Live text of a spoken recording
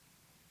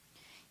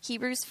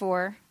Hebrews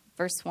 4,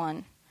 verse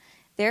 1.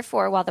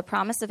 Therefore, while the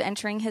promise of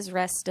entering his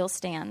rest still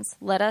stands,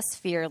 let us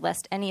fear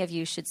lest any of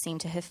you should seem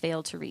to have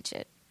failed to reach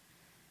it.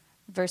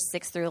 Verse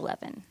 6 through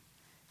 11.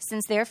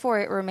 Since therefore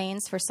it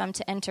remains for some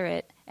to enter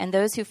it, and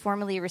those who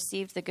formerly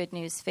received the good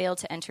news failed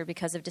to enter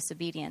because of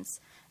disobedience,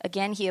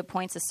 again he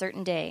appoints a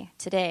certain day,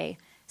 today,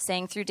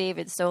 saying through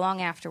David so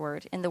long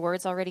afterward, in the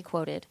words already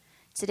quoted,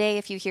 "Today,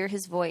 if you hear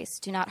his voice,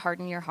 do not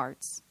harden your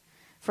hearts."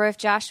 For if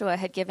Joshua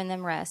had given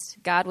them rest,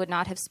 God would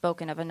not have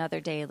spoken of another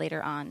day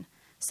later on.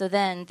 So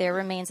then there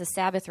remains a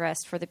Sabbath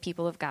rest for the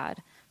people of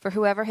God. For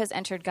whoever has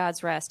entered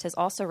God's rest has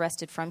also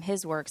rested from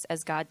his works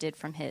as God did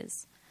from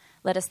his.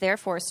 Let us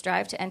therefore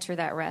strive to enter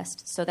that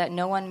rest, so that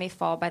no one may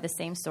fall by the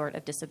same sort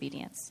of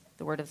disobedience.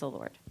 The word of the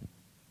Lord.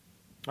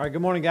 All right,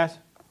 good morning, guys.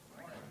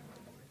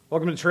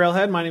 Welcome to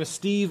Trailhead. My name is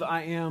Steve.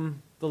 I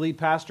am the lead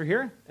pastor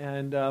here.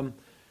 And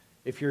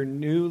if you're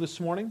new this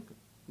morning,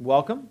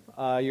 welcome.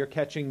 You're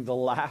catching the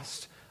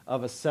last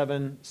of a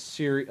seven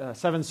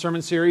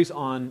sermon series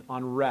on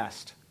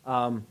rest.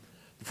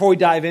 Before we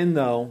dive in,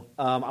 though,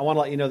 I want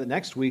to let you know that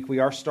next week we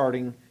are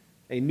starting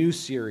a new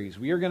series.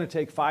 We are going to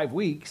take 5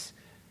 weeks,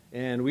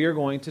 and we are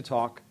going to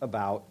talk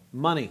about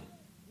money,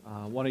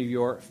 one of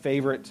your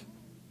favorite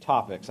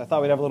topics. I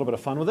thought we'd have a little bit of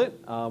fun with it.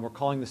 We're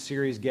calling the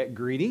series Get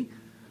Greedy.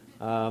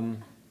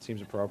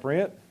 Seems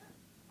appropriate.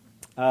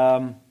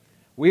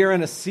 We are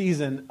in a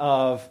season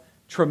of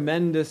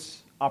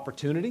tremendous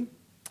opportunity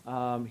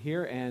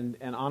here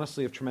and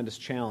honestly of tremendous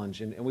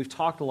challenge. And we've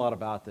talked a lot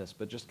about this,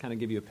 but just kind of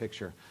give you a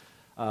picture.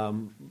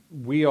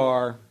 We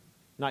are,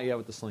 not yet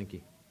with the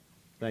slinky.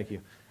 Thank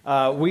you.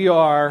 We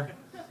are,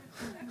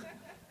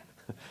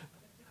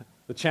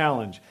 the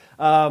challenge.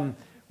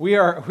 We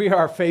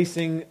are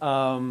facing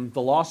the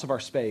loss of our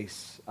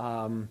space.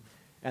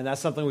 And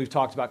that's something we've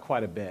talked about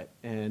quite a bit.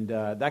 And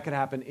that could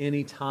happen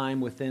any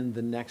time within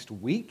the next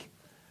week.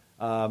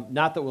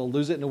 Not that we'll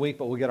lose it in a week,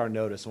 but we'll get our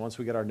notice. And once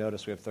we get our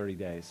notice, we have 30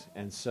 days.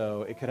 And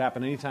so it could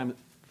happen anytime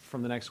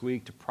from the next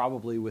week to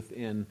probably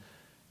within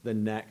the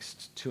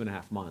next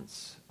 2.5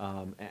 months.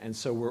 And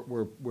so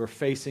we're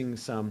facing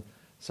some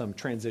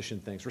transition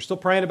things. We're still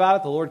praying about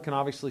it. The Lord can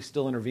obviously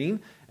still intervene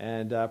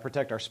and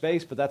protect our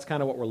space, but that's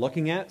kind of what we're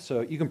looking at.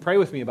 So you can pray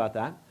with me about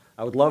that.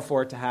 I would love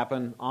for it to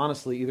happen,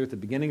 honestly, either at the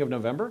beginning of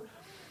November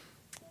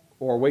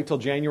or wait till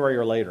January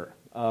or later.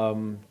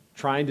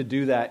 Trying to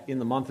do that in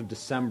the month of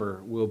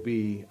December will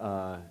be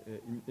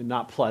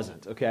not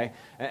pleasant, okay?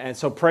 And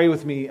so pray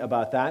with me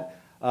about that.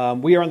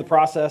 We are in the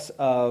process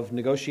of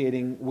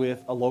negotiating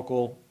with a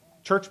local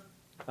church.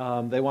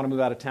 They want to move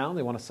out of town.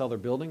 They want to sell their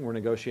building. We're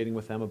negotiating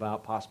with them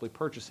about possibly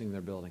purchasing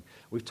their building.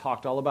 We've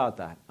talked all about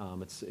that.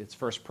 It's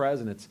First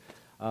Pres, and it's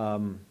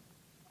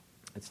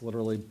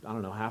literally, I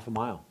don't know, half a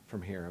mile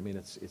from here. I mean,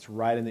 it's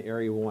right in the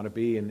area we want to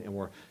be, and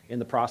we're in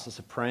the process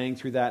of praying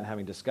through that and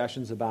having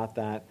discussions about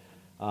that.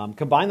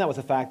 Combine that with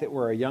the fact that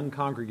we're a young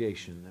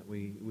congregation, that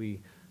we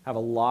have a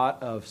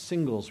lot of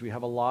singles, we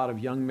have a lot of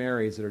young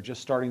marrieds that are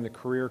just starting the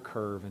career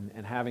curve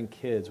and having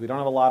kids. We don't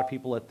have a lot of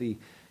people at the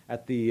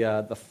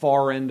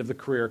far end of the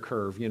career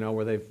curve, you know,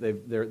 where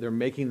they're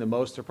making the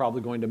most they're probably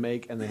going to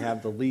make, and they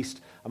have the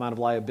least amount of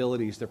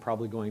liabilities they're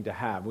probably going to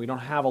have. We don't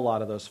have a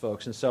lot of those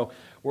folks, and so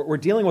we're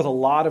dealing with a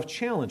lot of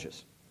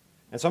challenges.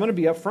 And so I'm going to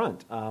be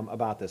upfront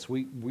about this.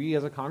 We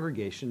as a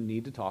congregation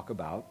need to talk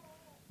about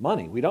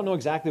money. We don't know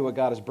exactly what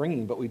God is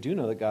bringing, but we do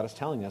know that God is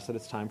telling us that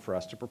it's time for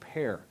us to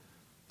prepare.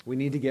 We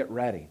need to get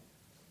ready.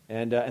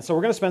 And so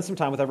we're going to spend some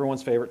time with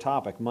everyone's favorite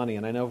topic, money.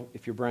 And I know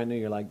if you're brand new,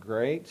 you're like,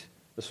 great,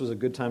 this was a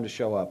good time to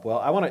show up. Well,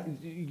 I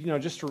want to,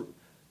 just to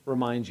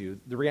remind you,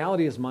 the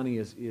reality is money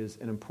is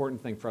an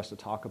important thing for us to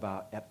talk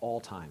about at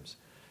all times.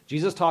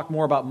 Jesus talked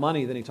more about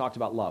money than he talked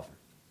about love.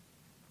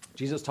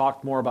 Jesus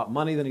talked more about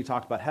money than he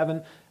talked about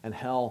heaven and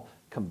hell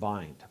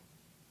combined.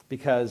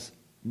 Because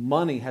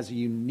money has a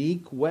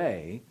unique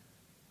way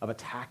of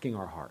attacking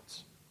our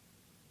hearts.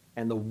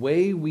 And the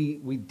way we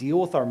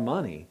deal with our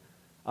money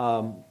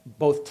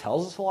both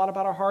tells us a lot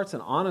about our hearts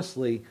and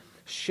honestly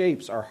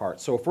shapes our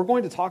hearts. So if we're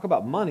going to talk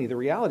about money, the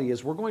reality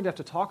is we're going to have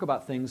to talk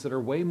about things that are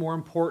way more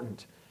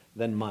important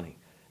than money.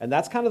 And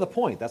that's kind of the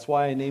point. That's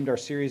why I named our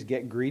series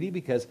Get Greedy,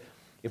 because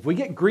if we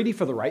get greedy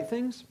for the right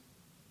things,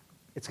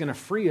 it's going to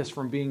free us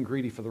from being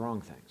greedy for the wrong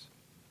things.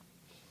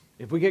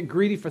 If we get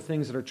greedy for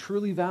things that are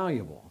truly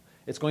valuable,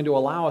 it's going to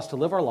allow us to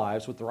live our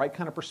lives with the right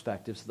kind of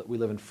perspective so that we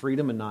live in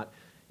freedom and not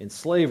in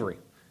slavery.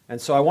 And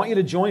so I want you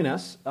to join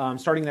us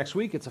starting next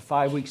week. It's a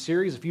 5-week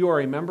series. If you are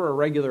a member or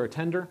regular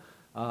attender,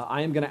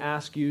 I am going to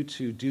ask you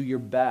to do your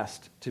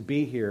best to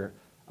be here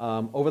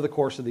over the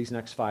course of these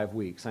next 5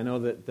 weeks. I know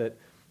that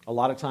a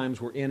lot of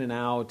times we're in and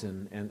out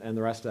and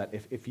the rest of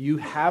that. If you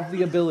have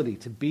the ability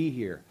to be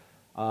here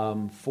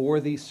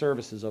for these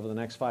services over the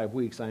next 5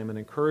 weeks, I am going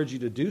to encourage you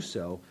to do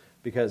so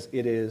because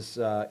it is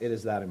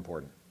that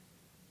important.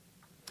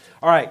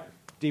 All right,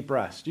 deep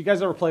rest. Do you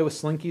guys ever play with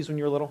slinkies when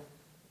you were little?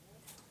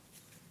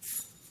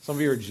 Some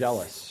of you are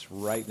jealous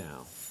right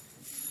now.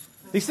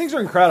 These things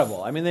are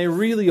incredible. I mean, they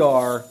really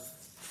are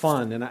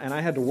fun, and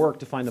I had to work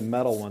to find a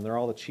metal one. They're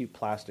all the cheap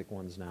plastic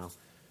ones now.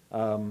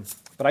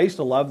 But I used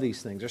to love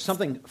these things. There's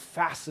something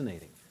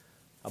fascinating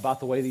about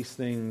the way these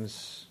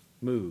things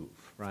move,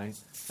 right?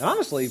 And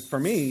honestly, for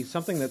me,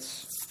 something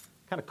that's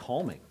kind of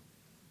calming,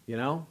 you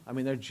know? I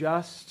mean, they're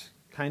just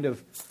kind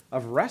of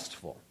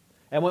restful.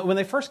 And when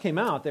they first came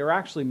out, they were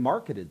actually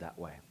marketed that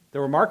way. They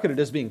were marketed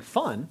as being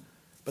fun,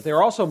 but they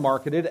were also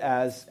marketed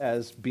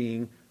as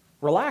being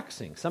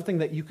relaxing, something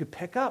that you could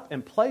pick up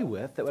and play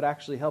with that would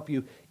actually help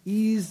you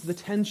ease the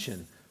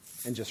tension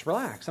and just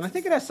relax. And I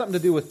think it has something to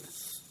do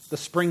with the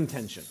spring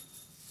tension,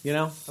 you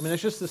know? I mean,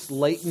 there's just this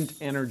latent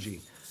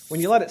energy. When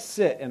you let it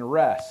sit and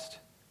rest,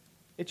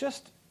 it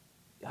just,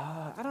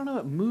 I don't know,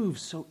 it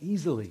moves so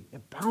easily.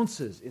 It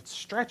bounces, it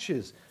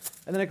stretches,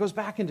 and then it goes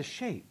back into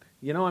shape.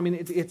 You know, I mean,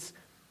 it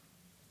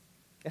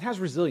has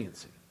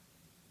resiliency.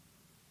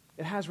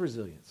 It has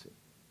resiliency.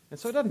 And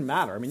so it doesn't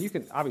matter. I mean, you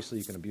can abuse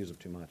it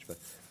too much, but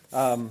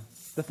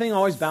the thing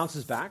always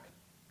bounces back.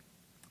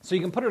 So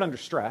you can put it under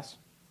stress.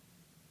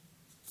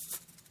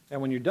 And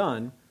when you're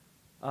done,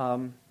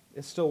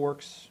 it still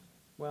works,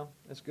 well,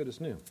 as good as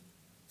new. You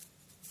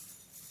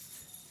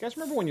guys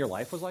remember when your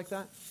life was like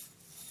that?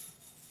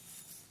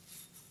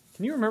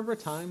 Can you remember a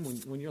time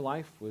when your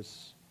life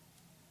was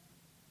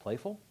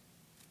playful?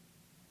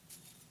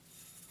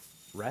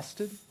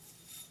 Rested?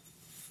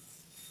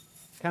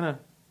 Kind of,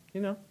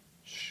 you know,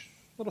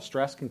 a little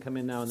stress can come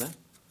in now and then,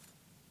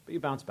 but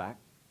you bounce back.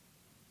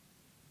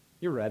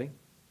 You're ready.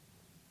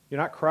 You're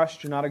not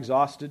crushed. You're not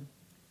exhausted.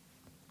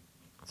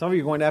 Some of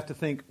you are going to have to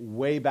think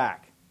way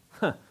back,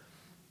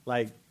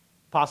 like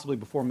possibly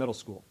before middle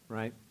school,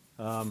 right?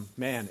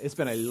 Man, it's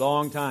been a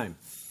long time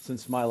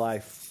since my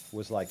life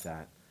was like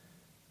that.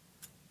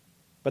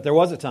 But there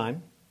was a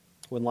time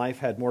when life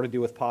had more to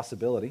do with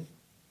possibility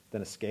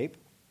than escape,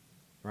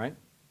 right?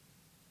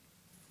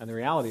 And the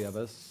reality of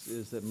us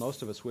is that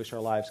most of us wish our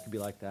lives could be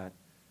like that.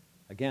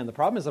 Again, the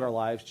problem is that our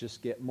lives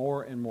just get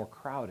more and more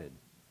crowded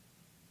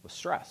with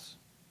stress,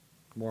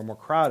 more and more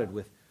crowded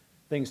with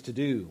things to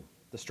do,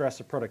 the stress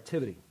of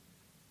productivity,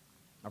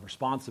 of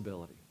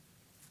responsibility,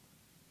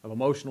 of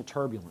emotional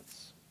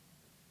turbulence,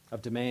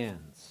 of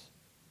demands.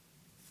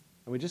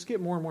 And we just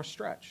get more and more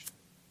stretched.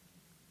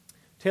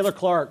 Taylor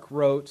Clark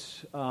wrote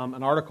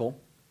an article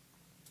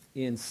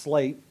in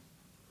Slate.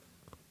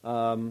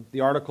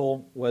 The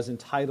article was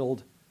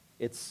entitled,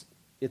 It's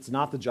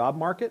Not the Job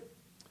Market,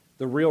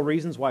 The Real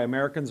Reasons Why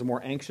Americans Are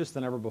More Anxious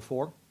Than Ever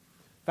Before.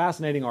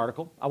 Fascinating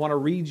article. I want to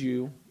read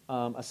you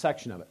a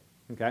section of it,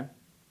 okay?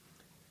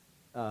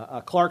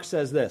 Clark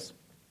says this: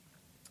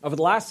 over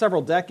the last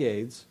several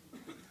decades,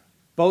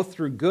 both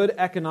through good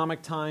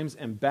economic times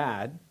and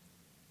bad,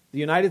 the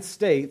United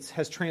States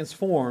has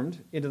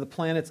transformed into the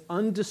planet's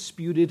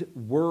undisputed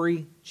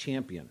worry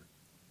champion.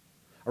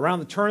 Around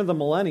the turn of the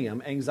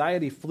millennium,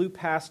 anxiety flew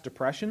past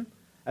depression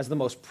as the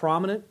most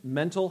prominent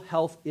mental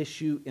health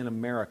issue in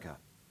America,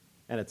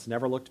 and it's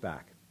never looked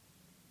back.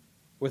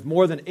 With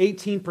more than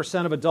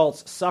 18% of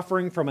adults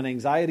suffering from an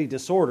anxiety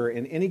disorder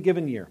in any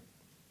given year,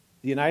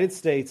 the United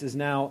States is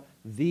now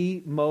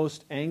the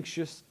most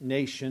anxious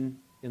nation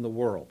in the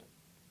world.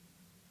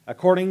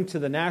 According to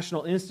the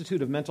National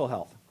Institute of Mental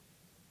Health,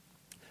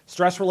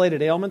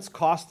 stress-related ailments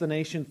cost the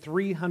nation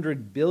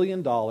 $300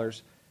 billion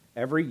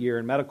every year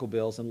in medical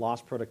bills and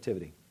lost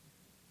productivity,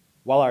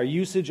 while our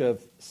usage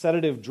of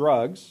sedative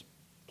drugs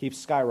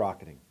keeps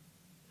skyrocketing.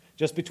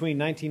 Just between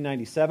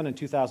 1997 and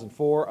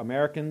 2004,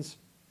 Americans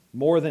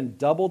more than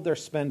doubled their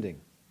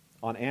spending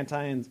on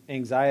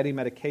anti-anxiety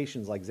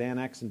medications like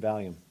Xanax and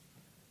Valium,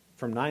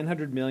 from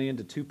 $900 million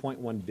to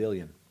 $2.1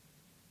 billion.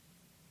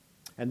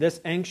 And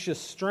this anxious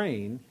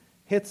strain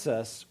hits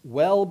us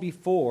well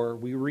before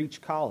we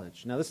reach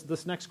college. Now,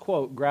 this next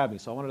quote grabbed me,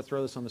 so I wanted to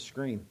throw this on the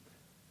screen.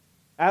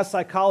 As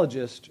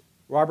psychologist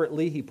Robert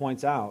Leahy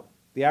points out,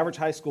 the average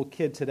high school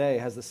kid today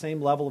has the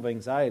same level of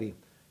anxiety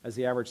as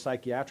the average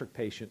psychiatric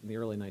patient in the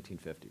early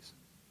 1950s.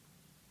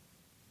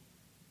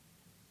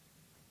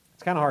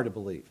 It's kind of hard to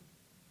believe,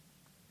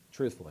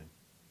 truthfully.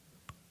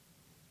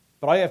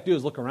 But all you have to do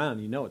is look around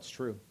and you know it's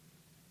true.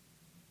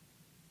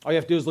 All you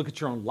have to do is look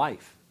at your own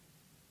life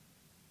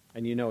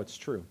and you know it's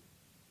true.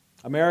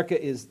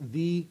 America is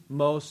the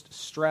most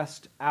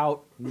stressed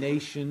out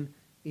nation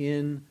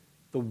in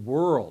the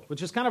world,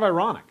 which is kind of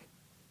ironic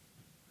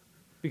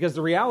because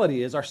the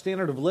reality is our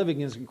standard of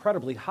living is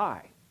incredibly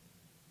high.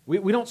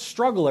 We don't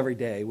struggle every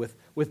day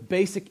with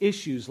basic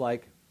issues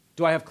like,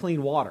 do I have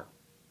clean water?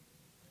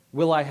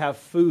 Will I have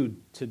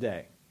food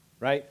today?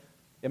 Right?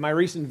 In my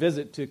recent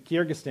visit to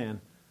Kyrgyzstan,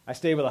 I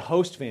stayed with a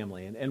host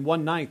family, and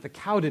one night the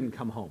cow didn't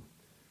come home.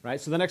 Right?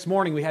 So the next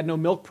morning we had no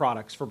milk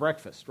products for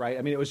breakfast, right?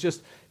 I mean, it was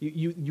just,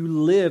 you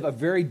live a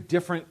very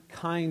different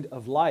kind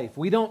of life.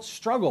 We don't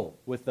struggle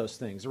with those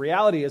things. The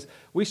reality is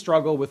we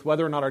struggle with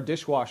whether or not our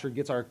dishwasher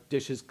gets our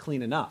dishes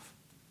clean enough,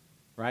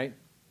 right?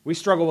 We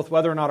struggle with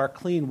whether or not our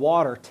clean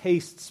water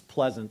tastes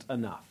pleasant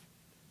enough.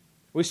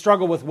 We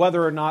struggle with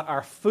whether or not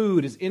our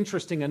food is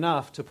interesting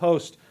enough to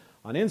post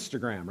on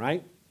Instagram,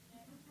 right?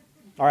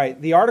 All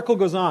right, the article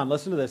goes on.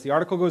 Listen to this. The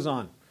article goes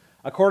on.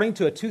 According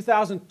to a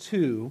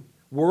 2002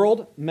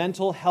 World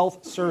Mental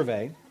Health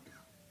Survey,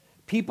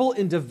 People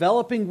in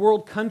developing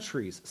world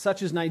countries,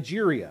 such as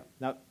Nigeria,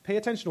 now pay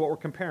attention to what we're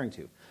comparing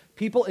to.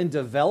 People in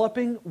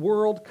developing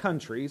world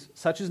countries,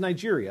 such as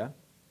Nigeria,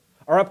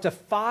 are up to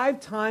 5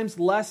 times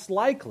less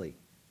likely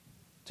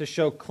to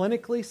show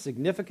clinically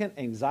significant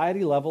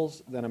anxiety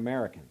levels than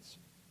Americans,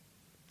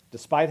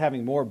 despite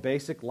having more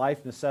basic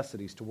life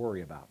necessities to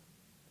worry about.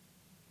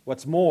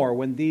 What's more,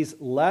 when these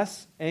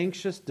less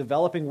anxious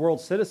developing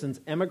world citizens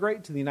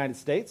emigrate to the United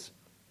States,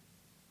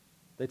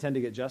 they tend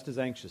to get just as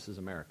anxious as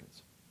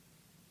Americans.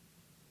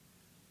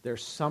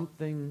 There's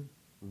something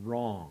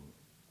wrong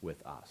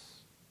with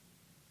us.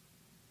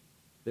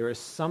 There is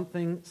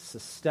something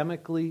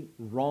systemically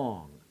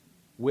wrong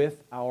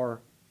with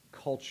our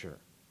culture,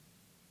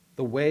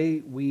 the way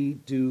we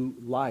do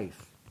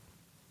life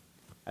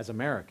as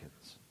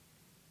Americans.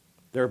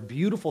 There are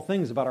beautiful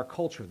things about our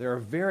culture. There are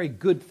very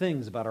good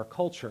things about our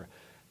culture.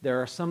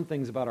 There are some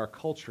things about our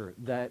culture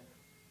that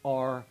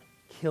are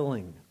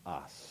killing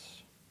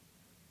us.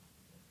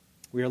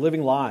 We are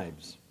living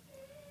lives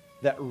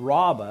that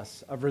rob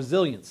us of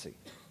resiliency.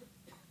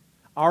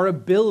 Our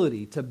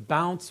ability to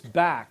bounce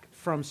back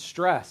from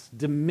stress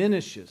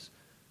diminishes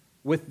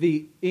with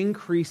the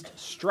increased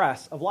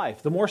stress of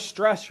life. The more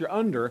stress you're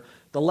under,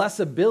 the less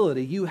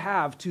ability you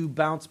have to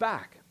bounce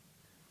back.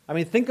 I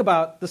mean, think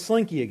about the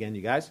slinky again,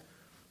 you guys.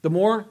 The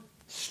more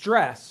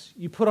stress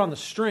you put on the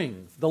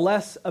string, the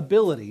less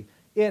ability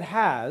it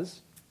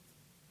has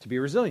to be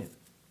resilient,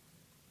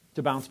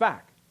 to bounce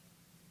back.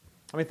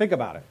 I mean, think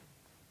about it.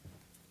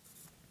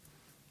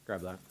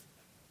 Grab that.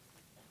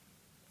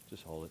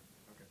 Just hold it.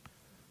 Okay.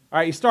 All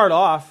right, you start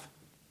off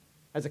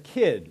as a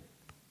kid,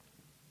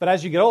 but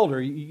as you get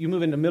older, you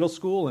move into middle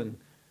school, and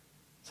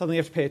suddenly you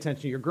have to pay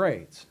attention to your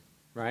grades,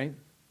 right?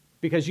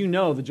 Because you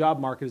know the job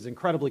market is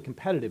incredibly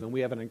competitive, and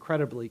we have an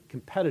incredibly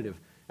competitive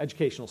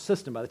educational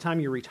system. By the time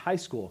you reach high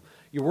school,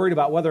 you're worried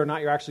about whether or not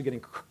you're actually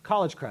getting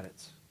college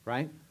credits,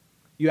 right?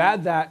 You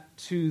add that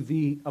to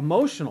the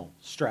emotional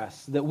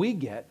stress that we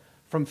get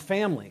from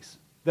families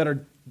that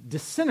are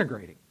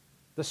disintegrating,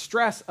 the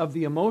stress of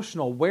the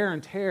emotional wear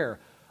and tear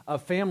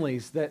of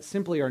families that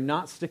simply are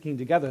not sticking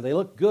together. They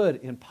look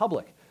good in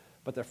public,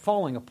 but they're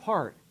falling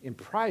apart in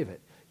private.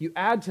 You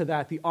add to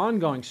that the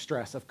ongoing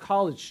stress of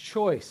college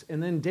choice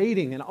and then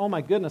dating, and oh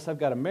my goodness, I've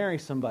got to marry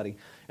somebody.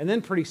 And then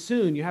pretty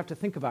soon you have to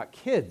think about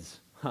kids.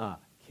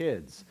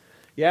 Kids.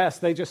 Yes,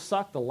 they just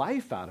suck the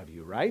life out of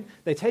you, right?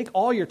 They take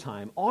all your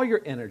time, all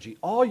your energy,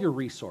 all your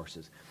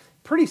resources.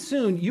 Pretty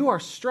soon you are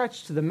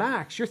stretched to the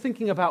max. You're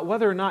thinking about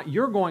whether or not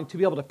you're going to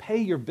be able to pay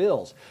your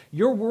bills.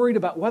 You're worried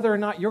about whether or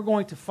not you're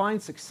going to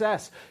find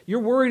success. You're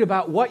worried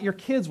about what your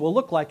kids will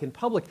look like in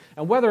public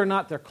and whether or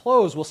not their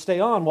clothes will stay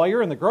on while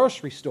you're in the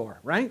grocery store,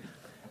 right?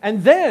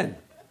 And then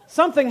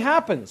something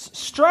happens.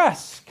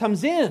 Stress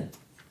comes in.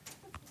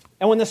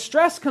 And when the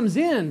stress comes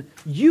in,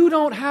 you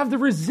don't have the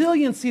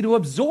resiliency to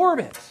absorb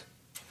it.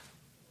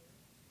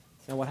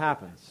 And what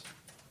happens?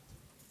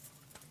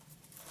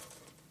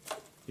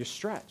 You're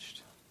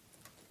stretched.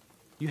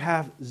 You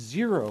have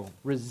zero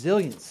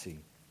resiliency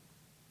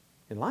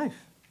in life.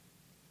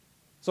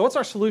 So what's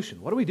our solution?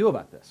 What do we do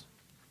about this?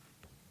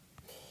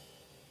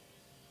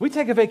 We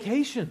take a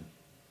vacation.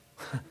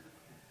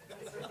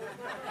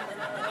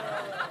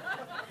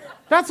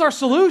 That's our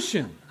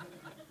solution.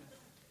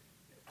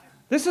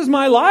 This is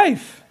my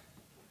life.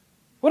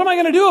 What am I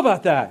going to do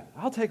about that?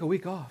 I'll take a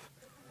week off.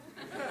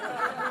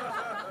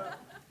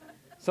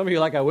 Some of you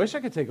are like, I wish I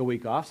could take a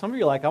week off. Some of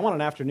you are like, I want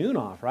an afternoon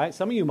off, right?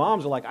 Some of you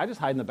moms are like, I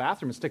just hide in the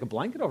bathroom and stick a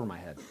blanket over my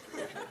head.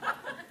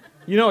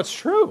 You know, it's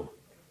true.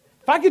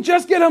 If I could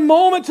just get a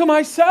moment to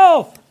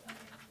myself.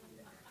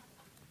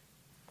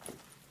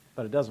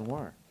 But it doesn't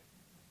work.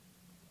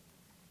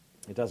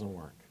 It doesn't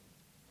work.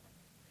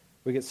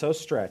 We get so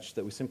stretched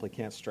that we simply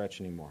can't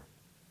stretch anymore.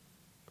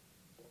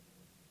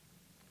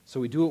 So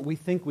we do what we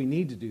think we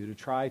need to do to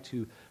try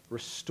to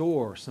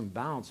restore some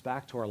bounce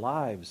back to our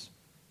lives.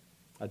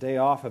 A day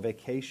off, a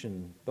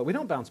vacation, but we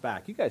don't bounce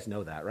back. You guys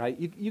know that, right?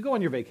 You go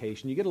on your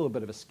vacation, you get a little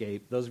bit of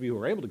escape, those of you who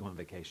are able to go on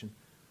vacation.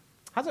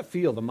 How's it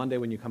feel the Monday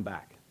when you come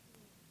back?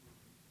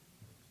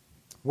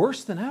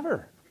 Worse than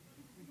ever.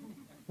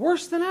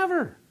 Worse than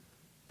ever.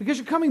 Because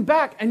you're coming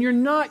back and you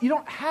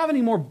don't have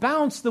any more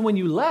bounce than when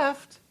you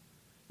left.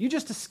 You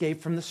just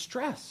escaped from the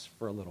stress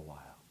for a little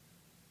while.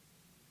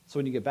 So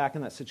when you get back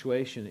in that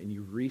situation and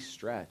you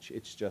re-stretch,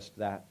 it's just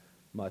that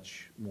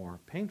much more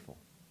painful,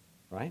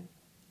 right?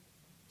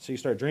 So you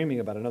start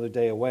dreaming about another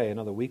day away,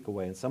 another week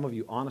away, and some of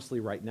you honestly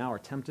right now are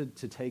tempted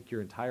to take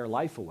your entire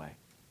life away,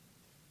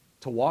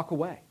 to walk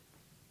away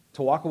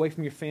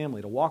from your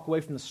family, to walk away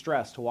from the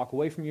stress, to walk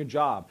away from your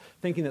job,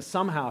 thinking that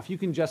somehow if you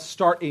can just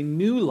start a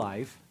new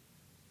life,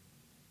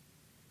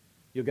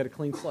 you'll get a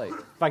clean slate.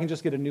 If I can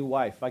just get a new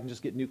wife, if I can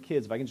just get new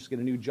kids, if I can just get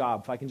a new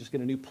job, if I can just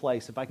get a new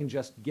place, if I can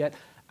just get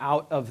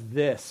out of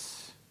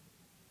this.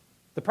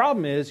 The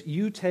problem is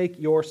you take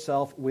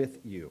yourself with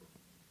you.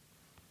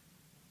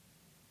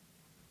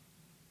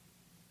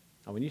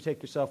 And when you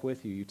take yourself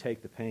with you, you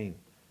take the pain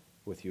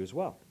with you as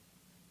well.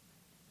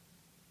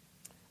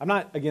 I'm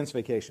not against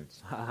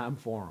vacations. I'm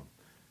for them.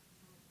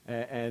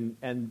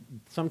 And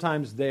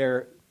sometimes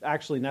they're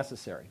actually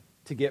necessary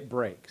to get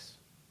breaks.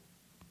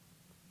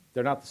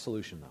 They're not the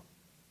solution, though.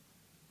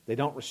 They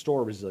don't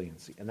restore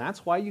resiliency. And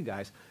that's why, you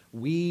guys,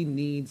 we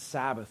need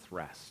Sabbath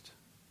rest.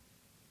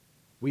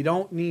 We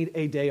don't need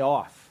a day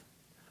off.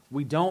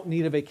 We don't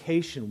need a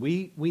vacation.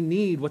 We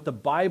need what the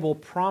Bible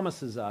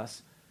promises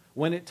us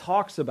when it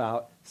talks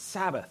about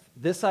Sabbath,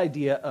 this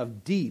idea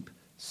of deep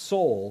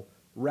soul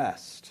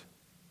rest.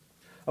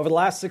 Over the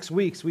last 6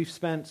 weeks, we've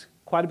spent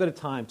quite a bit of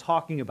time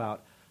talking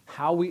about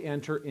how we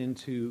enter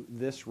into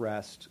this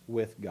rest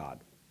with God.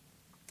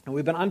 And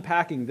we've been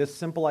unpacking this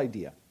simple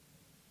idea.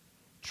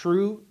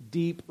 True,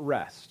 deep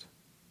rest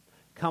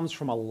comes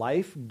from a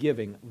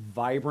life-giving,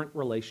 vibrant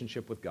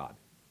relationship with God.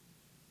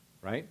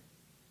 Right?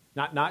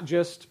 Not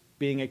just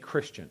being a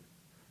Christian,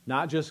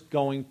 not just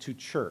going to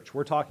church.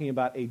 We're talking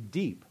about a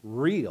deep,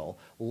 real,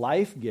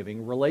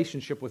 life-giving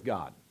relationship with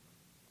God.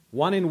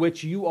 One in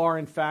which you are,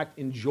 in fact,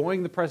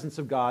 enjoying the presence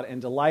of God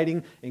and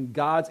delighting in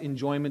God's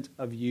enjoyment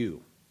of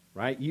you.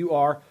 Right? You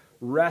are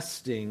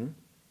resting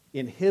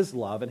in His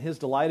love and His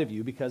delight of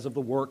you because of the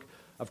work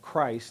of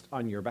Christ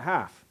on your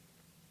behalf.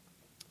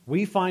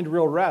 We find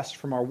real rest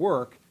from our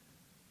work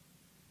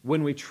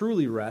when we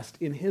truly rest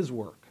in His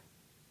work.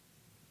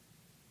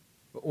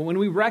 But when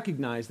we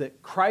recognize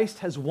that Christ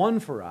has won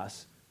for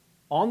us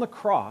on the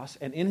cross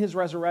and in His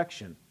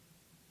resurrection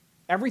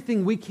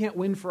everything we can't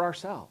win for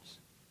ourselves.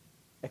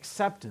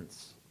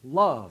 Acceptance,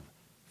 love,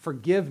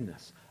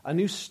 forgiveness, a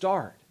new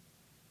start,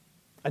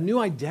 a new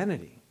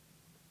identity.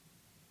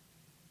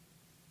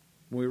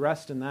 When we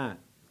rest in that,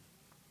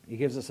 He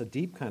gives us a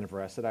deep kind of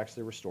rest that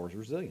actually restores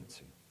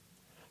resiliency.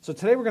 So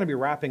today we're going to be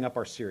wrapping up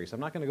our series. I'm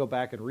not going to go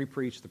back and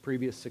re-preach the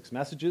previous 6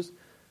 messages,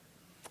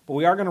 but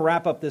we are going to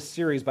wrap up this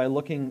series by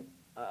looking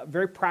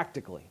very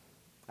practically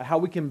at how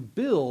we can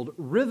build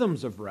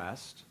rhythms of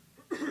rest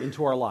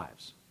into our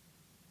lives.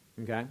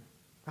 Okay?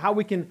 How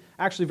we can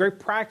actually very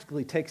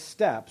practically take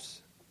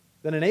steps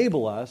that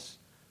enable us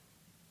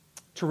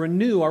to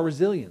renew our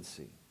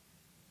resiliency,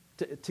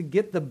 to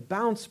get the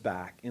bounce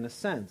back, in a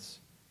sense,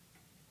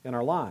 in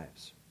our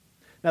lives.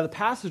 Now, the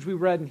passage we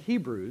read in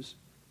Hebrews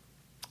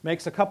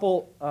makes a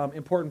couple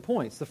important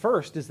points. The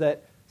first is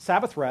that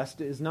Sabbath rest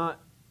is not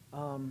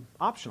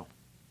optional.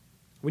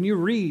 When you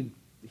read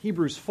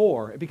Hebrews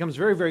 4, it becomes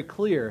very, very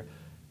clear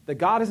that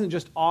God isn't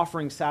just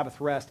offering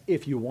Sabbath rest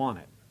if you want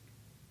it.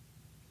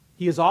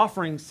 He is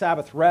offering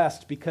Sabbath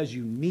rest because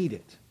you need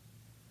it.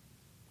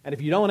 And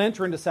if you don't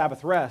enter into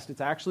Sabbath rest,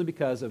 it's actually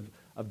because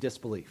of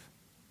disbelief.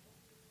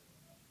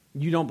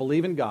 You don't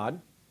believe in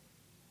God,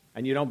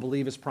 and you don't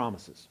believe His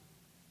promises.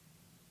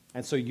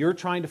 And so you're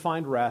trying to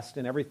find rest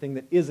in everything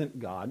that isn't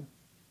God,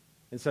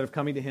 instead of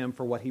coming to Him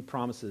for what He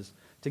promises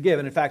to give.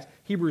 And in fact,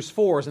 Hebrews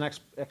 4 is an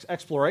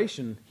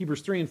exploration,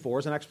 Hebrews 3 and 4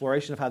 is an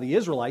exploration of how the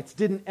Israelites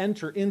didn't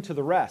enter into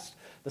the rest,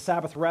 the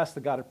Sabbath rest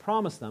that God had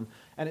promised them.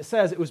 And it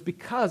says it was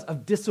because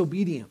of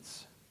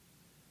disobedience.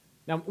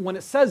 Now, when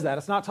it says that,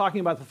 it's not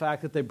talking about the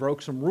fact that they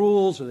broke some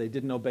rules or they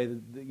didn't obey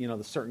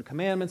the certain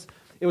commandments.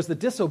 It was the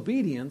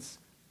disobedience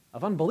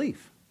of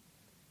unbelief.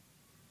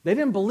 They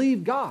didn't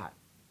believe God.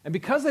 And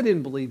because they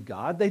didn't believe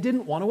God, they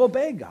didn't want to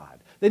obey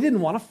God. They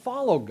didn't want to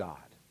follow God.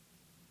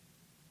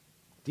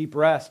 Deep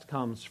rest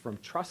comes from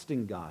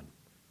trusting God,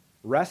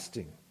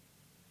 resting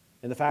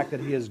in the fact that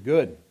He is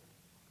good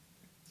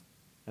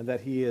and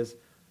that He is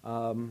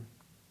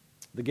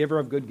the giver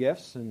of good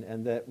gifts,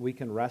 and that we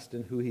can rest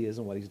in who He is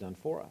and what He's done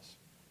for us.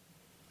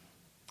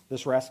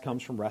 This rest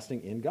comes from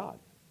resting in God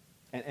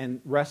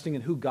and resting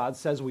in who God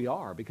says we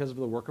are because of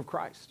the work of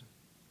Christ.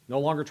 No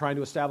longer trying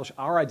to establish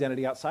our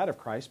identity outside of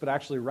Christ, but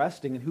actually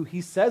resting in who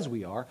He says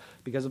we are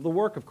because of the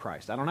work of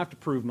Christ. I don't have to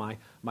prove my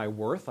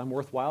worth. I'm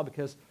worthwhile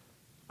because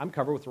I'm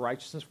covered with the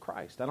righteousness of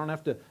Christ. I don't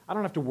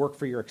have to work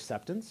for your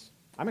acceptance.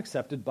 I'm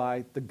accepted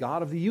by the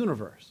God of the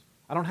universe.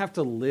 I don't have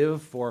to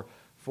live for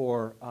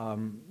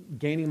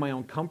gaining my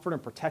own comfort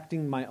and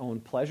protecting my own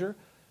pleasure,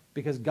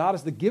 because God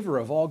is the giver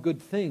of all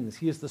good things.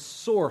 He is the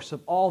source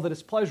of all that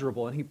is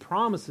pleasurable, and He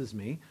promises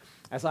me,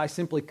 as I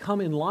simply come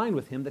in line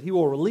with Him, that He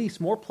will release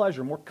more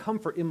pleasure, more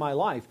comfort in my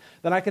life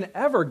than I can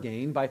ever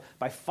gain by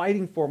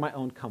fighting for my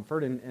own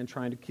comfort and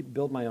trying to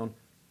build my own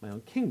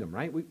kingdom,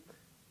 right?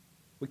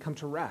 We come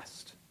to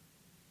rest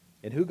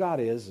in who God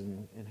is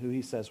and who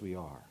He says we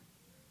are.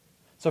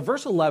 So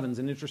verse 11 is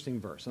an interesting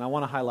verse, and I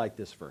want to highlight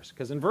this verse,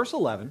 because in verse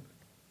 11,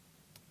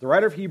 the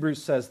writer of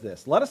Hebrews says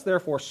this: "Let us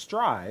therefore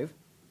strive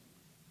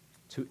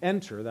to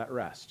enter that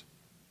rest,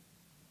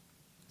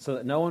 so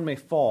that no one may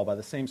fall by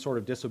the same sort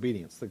of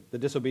disobedience," the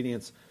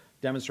disobedience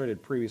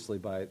demonstrated previously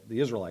by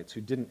the Israelites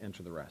who didn't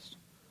enter the rest.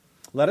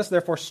 Let us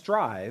therefore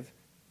strive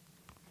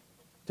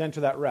to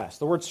enter that rest.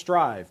 The word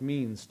strive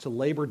means to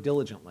labor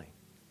diligently.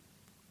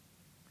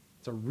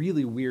 It's a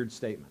really weird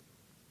statement.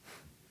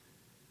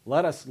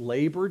 Let us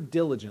labor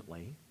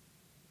diligently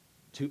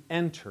to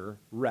enter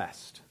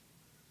rest.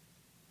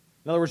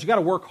 In other words, you've got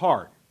to work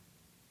hard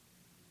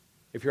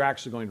if you're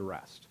actually going to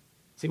rest.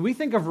 See, we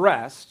think of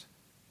rest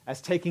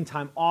as taking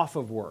time off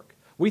of work.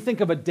 We think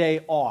of a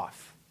day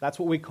off. That's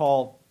what we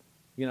call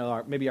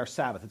maybe our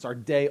Sabbath. It's our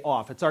day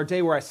off. It's our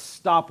day where I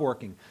stop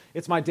working.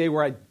 It's my day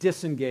where I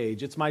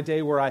disengage. It's my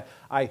day where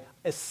I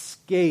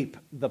escape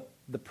the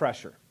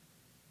pressure.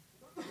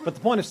 But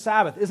the point of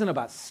Sabbath isn't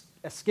about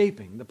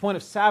escaping. The point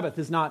of Sabbath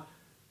is not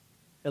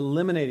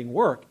eliminating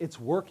work. It's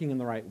working in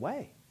the right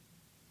way.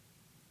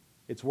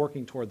 It's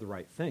working toward the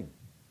right thing.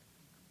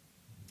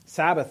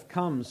 Sabbath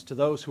comes to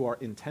those who are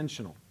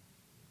intentional.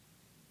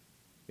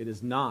 It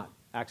is not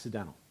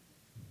accidental.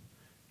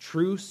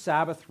 True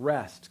Sabbath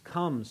rest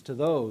comes to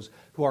those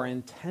who are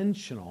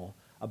intentional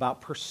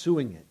about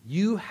pursuing it.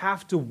 You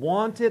have to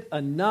want it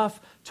enough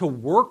to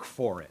work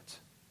for it.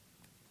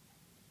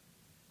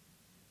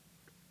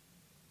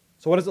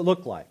 So what does it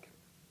look like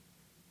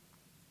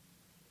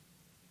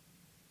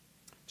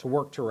to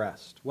work to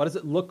rest? What does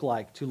it look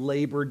like to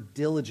labor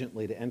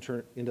diligently to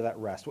enter into that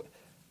rest?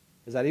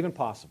 Is that even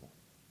possible?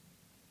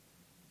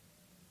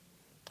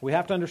 We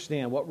have to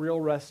understand what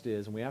real rest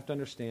is, and we have to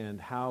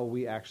understand how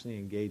we actually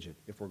engage it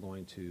if we're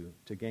going to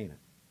gain it.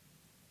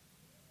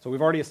 So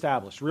we've already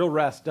established, real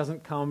rest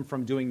doesn't come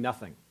from doing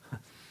nothing.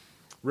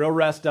 Real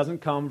rest doesn't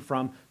come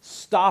from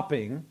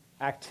stopping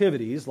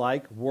activities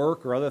like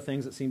work or other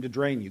things that seem to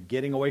drain you,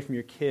 getting away from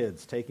your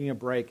kids, taking a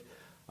break,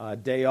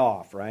 day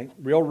off, right?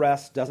 Real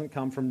rest doesn't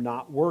come from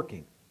not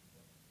working.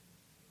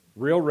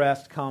 Real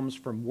rest comes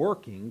from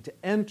working to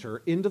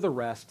enter into the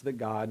rest that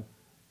God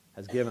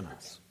has given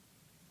us.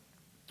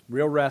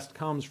 Real rest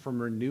comes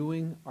from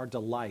renewing our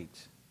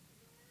delight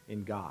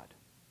in God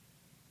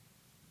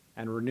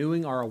and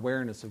renewing our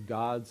awareness of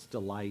God's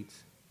delight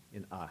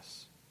in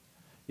us.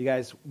 You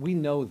guys, we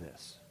know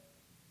this.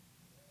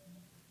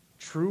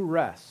 True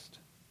rest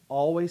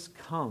always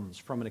comes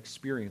from an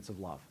experience of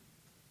love.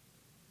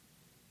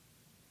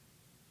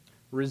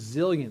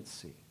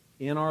 Resiliency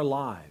in our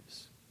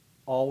lives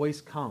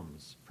always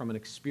comes from an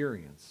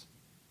experience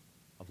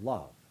of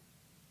love.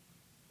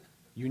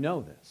 You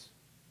know this.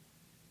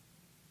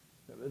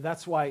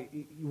 That's why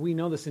we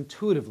know this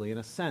intuitively, in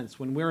a sense.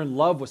 When we're in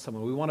love with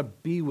someone, we want to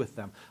be with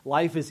them.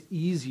 Life is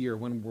easier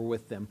when we're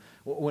with them.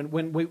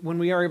 When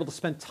we are able to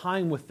spend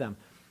time with them,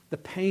 the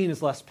pain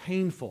is less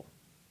painful.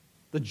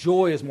 The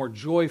joy is more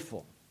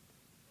joyful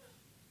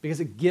because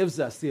it gives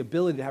us the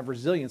ability to have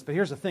resilience. But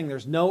here's the thing,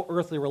 there's no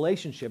earthly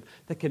relationship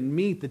that can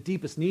meet the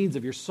deepest needs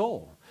of your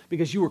soul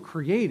because you were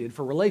created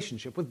for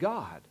relationship with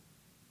God.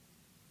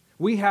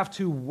 We have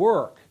to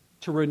work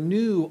to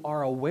renew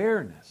our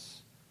awareness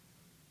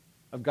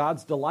of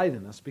God's delight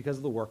in us because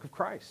of the work of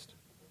Christ.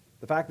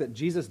 The fact that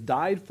Jesus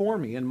died for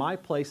me in my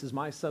place as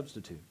my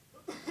substitute.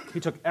 He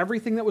took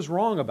everything that was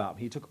wrong about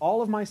me. He took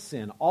all of my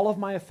sin, all of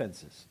my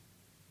offenses,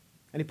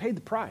 and He paid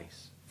the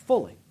price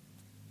fully.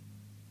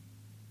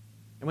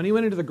 And when He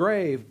went into the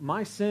grave,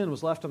 my sin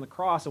was left on the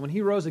cross. And when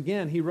He rose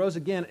again,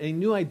 a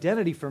new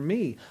identity for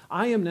me.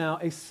 I am now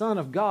a son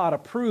of God,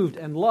 approved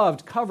and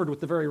loved, covered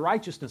with the very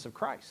righteousness of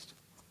Christ,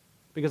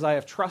 because I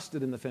have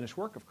trusted in the finished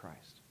work of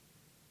Christ.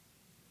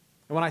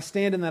 And when I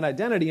stand in that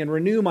identity and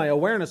renew my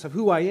awareness of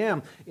who I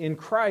am in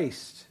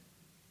Christ,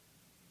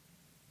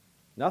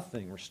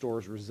 nothing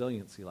restores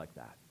resiliency like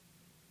that.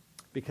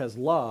 Because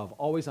love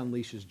always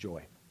unleashes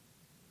joy.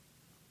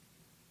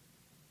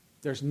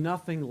 There's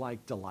nothing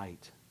like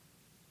delight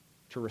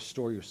to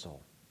restore your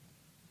soul.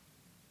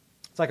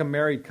 It's like a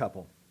married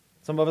couple.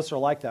 Some of us are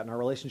like that in our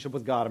relationship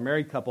with God. A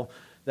married couple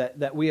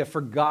that we have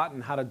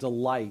forgotten how to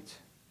delight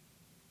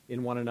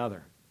in one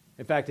another.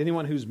 In fact,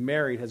 anyone who's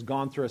married has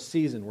gone through a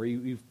season where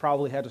you've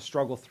probably had to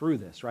struggle through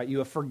this, right? You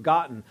have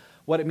forgotten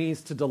what it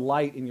means to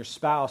delight in your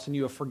spouse, and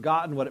you have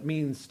forgotten what it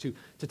means to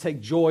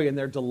take joy in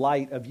their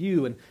delight of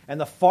you.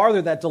 And the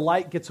farther that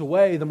delight gets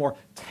away, the more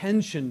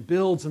tension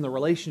builds in the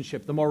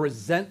relationship, the more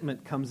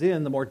resentment comes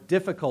in, the more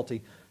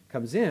difficulty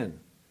comes in.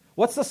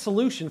 What's the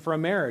solution for a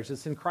marriage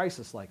that's in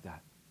crisis like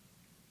that?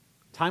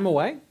 Time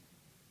away?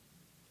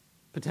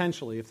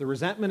 Potentially. If the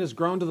resentment has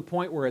grown to the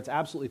point where it's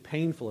absolutely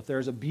painful, if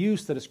there's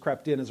abuse that has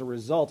crept in as a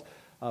result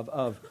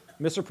of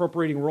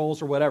misappropriating roles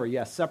or whatever,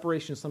 yes,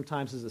 separation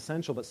sometimes is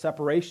essential, but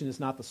separation is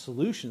not the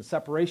solution.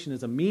 Separation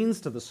is a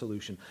means to the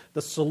solution.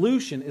 The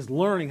solution is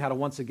learning how to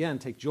once again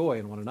take joy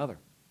in one another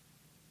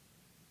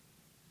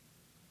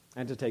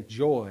and to take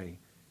joy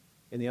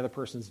in the other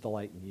person's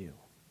delight in you.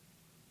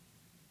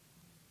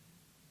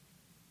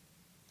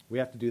 We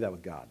have to do that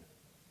with God.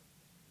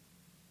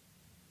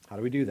 How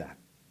do we do that?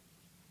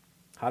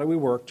 How do we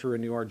work to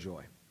renew our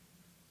joy?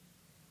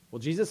 Well,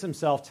 Jesus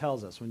himself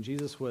tells us. When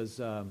Jesus was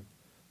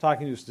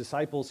talking to his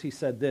disciples, he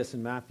said this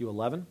in Matthew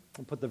 11.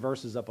 I'll put the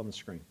verses up on the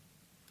screen.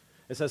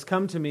 It says,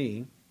 "Come to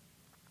me,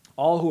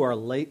 all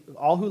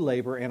who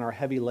labor and are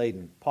heavy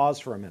laden." Pause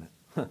for a minute.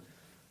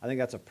 I think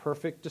that's a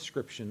perfect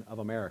description of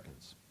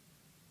Americans.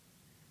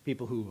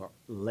 People who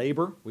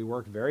labor, we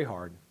work very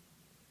hard,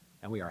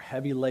 and we are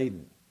heavy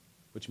laden,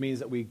 which means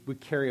that we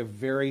carry a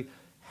very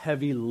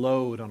heavy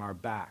load on our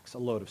backs, a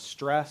load of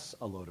stress,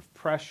 a load of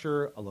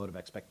pressure, a load of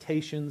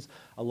expectations,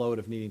 a load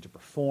of needing to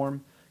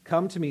perform.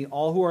 Come to me,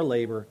 all who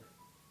labor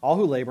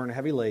and are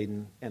heavy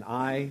laden, and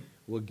I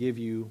will give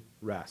you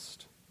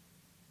rest.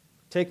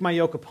 Take my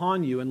yoke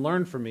upon you and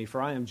learn from me,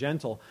 for I am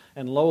gentle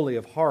and lowly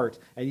of heart,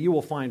 and you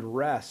will find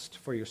rest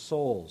for your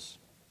souls.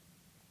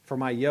 For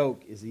my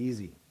yoke is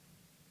easy,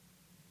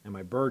 and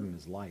my burden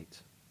is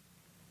light.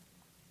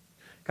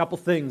 A couple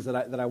things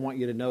that I want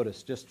you to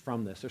notice just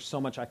from this. There's so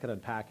much I could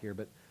unpack here,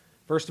 but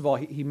first of all,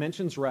 he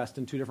mentions rest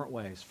in two different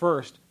ways.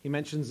 First, he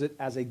mentions it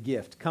as a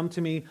gift. Come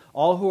to me,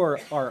 all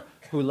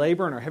who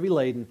labor and are heavy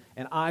laden,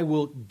 and I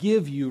will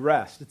give you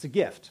rest. It's a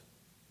gift.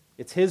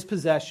 It's his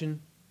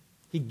possession.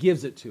 He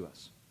gives it to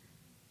us.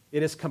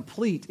 It is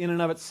complete in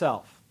and of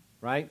itself,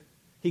 right?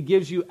 He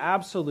gives you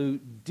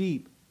absolute,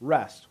 deep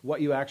rest, what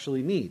you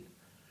actually need.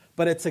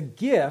 But it's a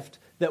gift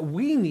that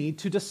we need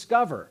to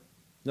discover.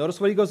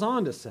 Notice what he goes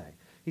on to say.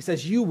 He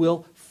says, you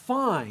will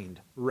find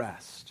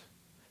rest.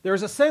 There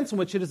is a sense in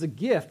which it is a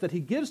gift that he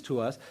gives to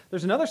us.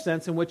 There's another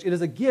sense in which it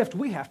is a gift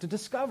we have to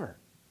discover.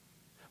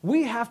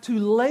 We have to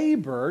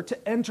labor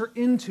to enter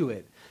into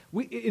it.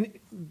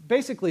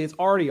 Basically, it's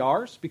already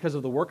ours because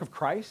of the work of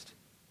Christ,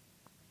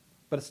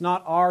 but it's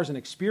not ours in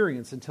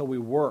experience until we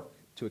work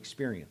to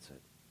experience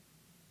it.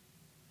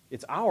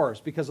 It's ours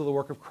because of the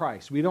work of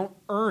Christ. We don't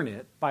earn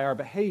it by our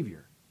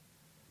behavior,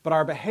 but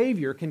our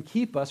behavior can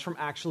keep us from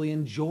actually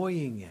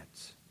enjoying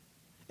it,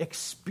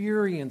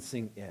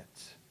 experiencing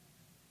it.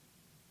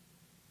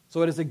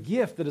 So it is a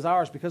gift that is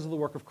ours because of the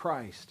work of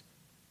Christ,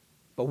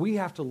 but we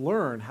have to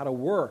learn how to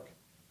work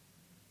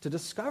to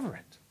discover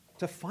it,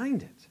 to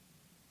find it.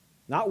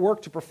 Not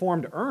work to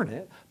perform to earn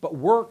it, but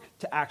work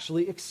to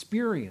actually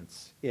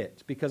experience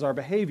it, because our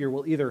behavior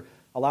will either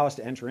allow us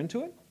to enter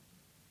into it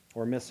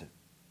or miss it.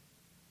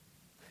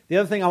 The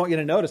other thing I want you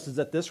to notice is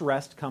that this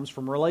rest comes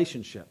from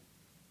relationship,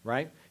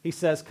 right? He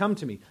says, come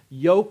to me,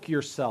 yoke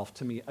yourself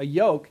to me. A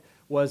yoke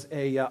was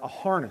a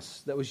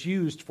harness that was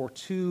used for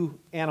two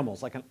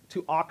animals, like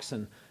two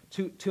oxen,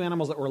 two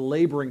animals that were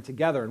laboring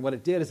together. And what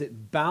it did is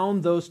it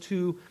bound those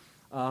two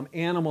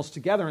animals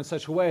together in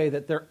such a way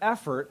that their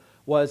effort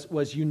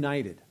was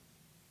united,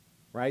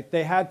 right?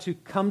 They had to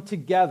come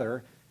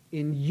together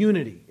in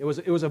unity. It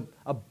was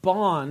a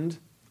bond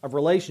of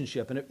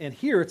relationship. And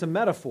here it's a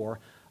metaphor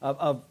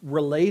of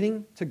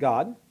relating to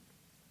God,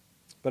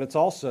 but it's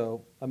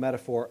also a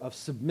metaphor of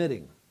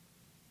submitting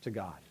to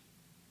God.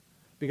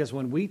 Because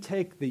when we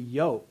take the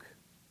yoke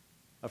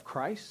of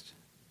Christ,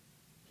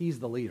 he's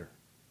the leader,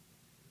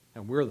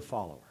 and we're the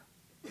follower.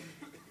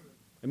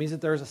 It means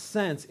that there's a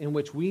sense in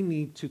which we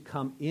need to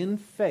come in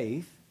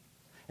faith,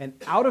 and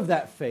out of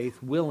that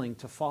faith, willing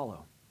to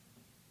follow.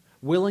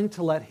 Willing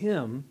to let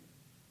him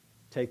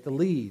take the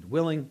lead.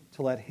 Willing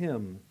to let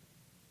him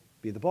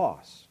be the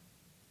boss.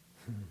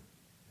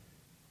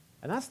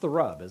 And that's the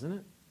rub, isn't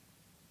it?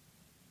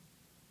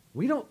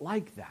 We don't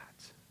like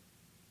that.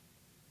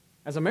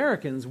 As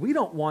Americans, we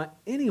don't want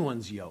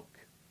anyone's yoke.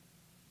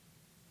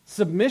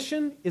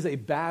 Submission is a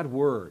bad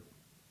word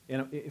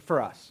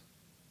for us.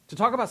 To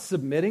talk about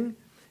submitting,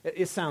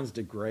 it sounds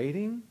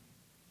degrading,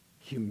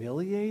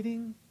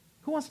 humiliating.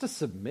 Who wants to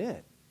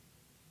submit?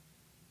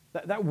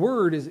 That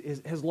word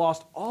has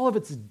lost all of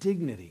its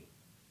dignity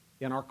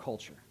in our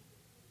culture.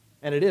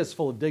 And it is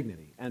full of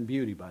dignity and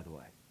beauty, by the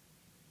way.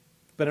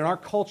 But in our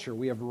culture,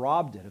 we have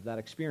robbed it of that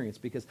experience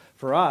because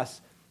for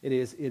us, it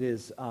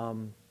is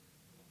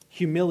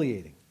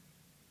humiliating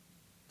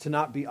to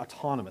not be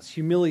autonomous,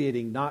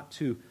 humiliating not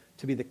to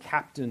be the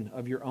captain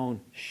of your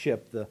own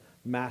ship, the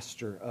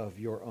master of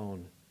your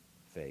own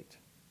fate.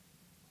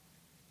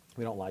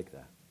 We don't like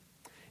that.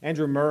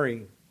 Andrew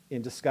Murray,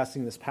 in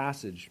discussing this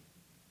passage,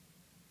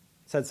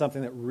 said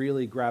something that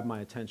really grabbed my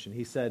attention.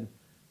 He said,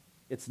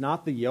 it's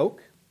not the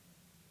yoke,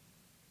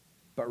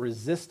 but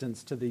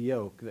resistance to the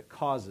yoke that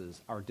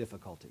causes our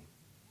difficulty.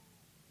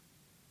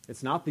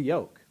 It's not the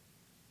yoke,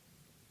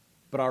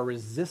 but our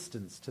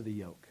resistance to the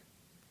yoke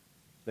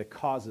that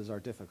causes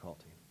our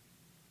difficulty.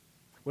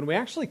 When we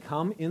actually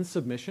come in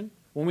submission,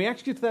 when we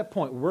actually get to that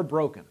point where we're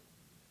broken,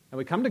 and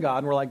we come to God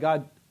and we're like,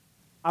 God,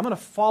 I'm going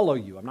to follow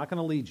you. I'm not going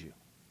to lead you.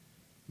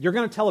 You're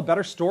going to tell a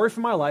better story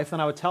for my life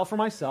than I would tell for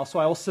myself, so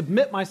I will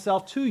submit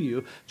myself to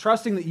you,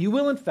 trusting that you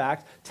will, in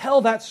fact,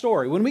 tell that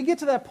story. When we get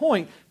to that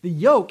point, the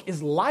yoke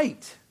is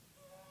light,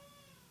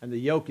 and the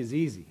yoke is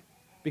easy,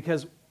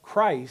 because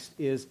Christ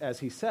is, as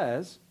he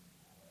says,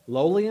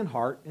 lowly in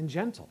heart and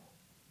gentle.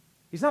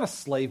 He's not a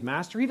slave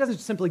master. He doesn't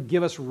simply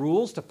give us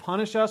rules to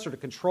punish us or to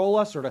control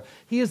us.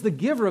 He is the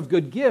giver of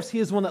good gifts. He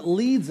is one that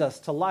leads us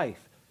to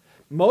life.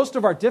 Most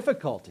of our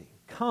difficulty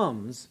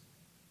comes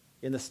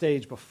in the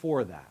stage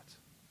before that,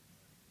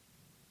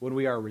 when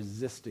we are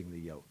resisting the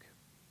yoke.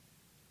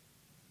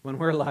 When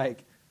we're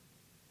like,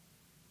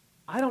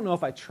 I don't know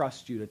if I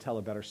trust you to tell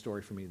a better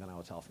story for me than I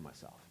will tell for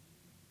myself.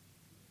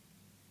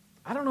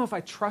 I don't know if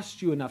I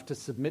trust you enough to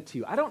submit to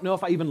you. I don't know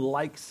if I even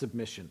like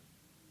submission.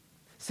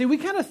 See, we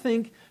kind of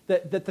think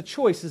that the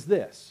choice is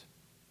this.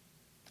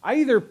 I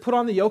either put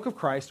on the yoke of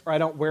Christ or I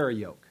don't wear a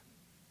yoke.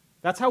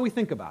 That's how we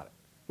think about it.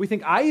 We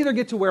think I either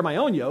get to wear my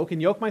own yoke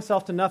and yoke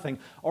myself to nothing,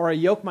 or I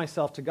yoke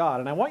myself to God.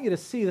 And I want you to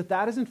see that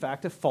that is, in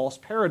fact, a false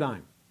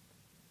paradigm.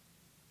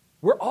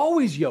 We're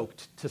always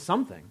yoked to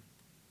something.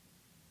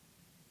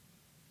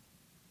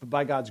 But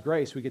by God's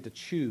grace, we get to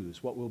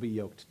choose what we'll be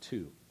yoked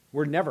to.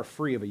 We're never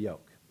free of a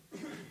yoke.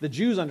 The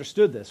Jews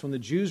understood this. When the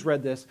Jews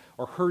read this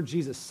or heard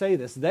Jesus say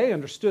this, they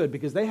understood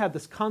because they had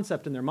this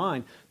concept in their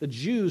mind. The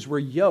Jews were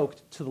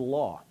yoked to the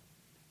law.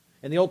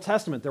 In the Old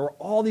Testament, there were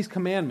all these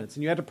commandments,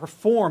 and you had to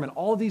perform in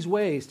all of these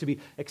ways to be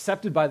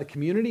accepted by the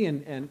community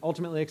and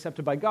ultimately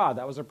accepted by God.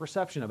 That was their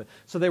perception of it.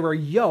 So they were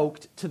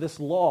yoked to this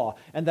law,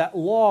 and that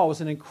law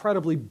was an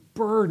incredibly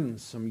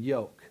burdensome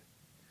yoke.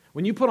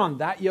 When you put on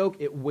that yoke,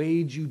 it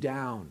weighed you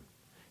down.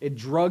 It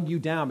drug you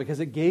down because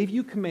it gave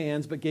you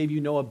commands but gave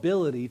you no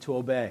ability to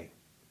obey.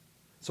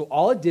 So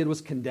all it did was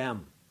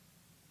condemn.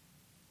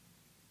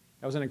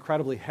 That was an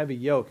incredibly heavy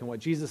yoke. And what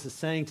Jesus is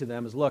saying to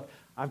them is, look,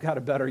 I've got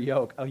a better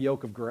yoke, a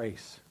yoke of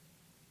grace.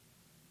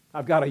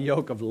 I've got a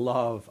yoke of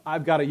love.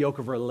 I've got a yoke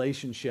of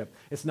relationship.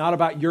 It's not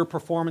about your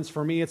performance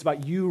for me. It's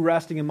about you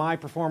resting in my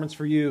performance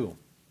for you.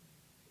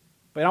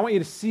 But I want you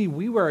to see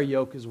we wear a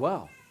yoke as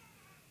well.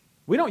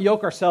 We don't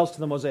yoke ourselves to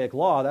the Mosaic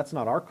law. That's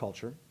not our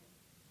culture.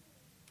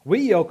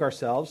 We yoke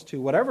ourselves to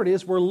whatever it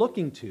is we're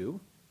looking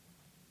to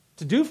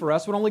do for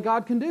us what only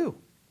God can do.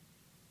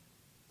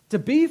 To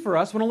be for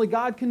us what only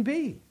God can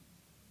be.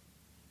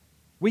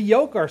 We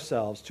yoke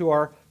ourselves to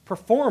our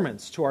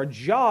performance, to our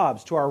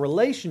jobs, to our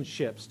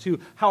relationships, to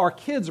how our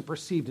kids are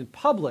perceived in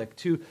public,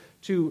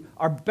 to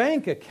our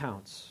bank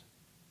accounts,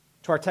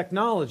 to our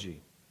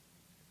technology.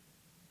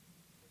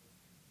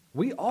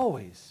 We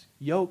always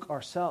yoke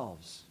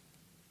ourselves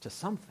to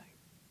something.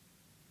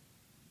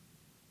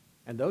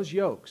 And those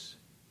yokes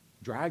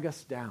drag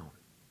us down,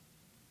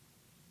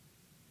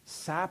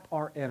 sap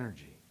our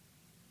energy,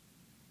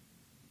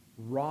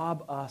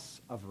 rob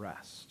us of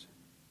rest.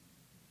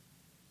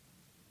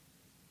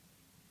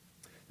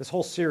 This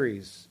whole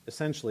series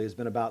essentially has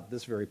been about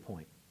this very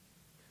point.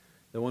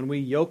 That when we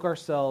yoke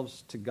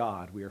ourselves to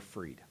God, we are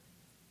freed.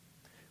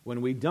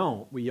 When we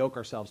don't, we yoke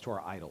ourselves to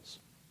our idols.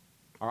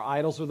 Our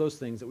idols are those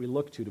things that we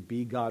look to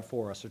be God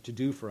for us or to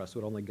do for us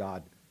what only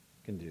God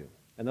can do.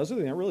 And those are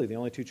really the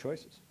only two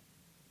choices.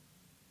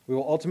 We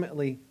will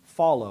ultimately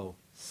follow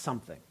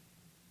something,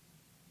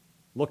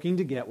 looking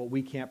to get what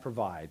we can't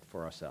provide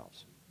for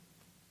ourselves.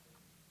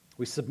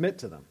 We submit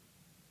to them.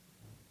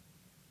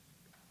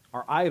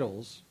 Our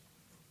idols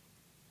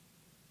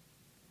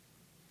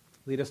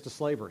lead us to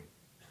slavery.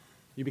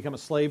 You become a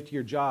slave to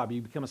your job.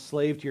 You become a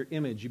slave to your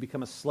image. You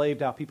become a slave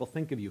to how people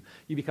think of you.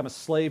 You become a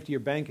slave to your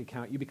bank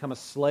account. You become a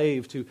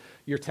slave to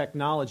your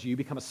technology. You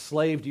become a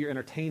slave to your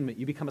entertainment.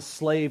 You become a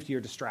slave to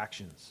your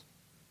distractions.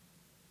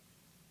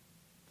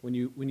 When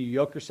you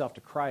yoke yourself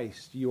to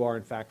Christ, you are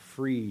in fact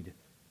freed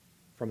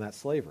from that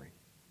slavery.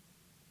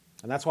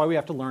 And that's why we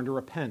have to learn to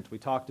repent. We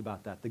talked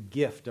about that, the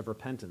gift of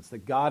repentance,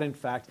 that God, in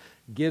fact,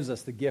 gives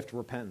us the gift of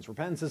repentance.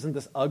 Repentance isn't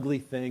this ugly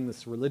thing,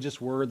 this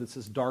religious word that's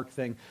this dark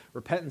thing.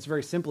 Repentance,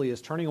 very simply,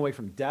 is turning away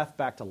from death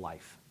back to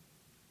life.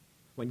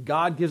 When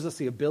God gives us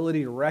the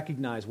ability to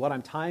recognize what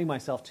I'm tying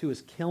myself to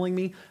is killing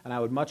me, and I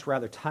would much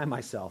rather tie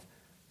myself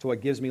to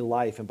what gives me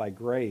life, and by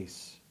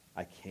grace,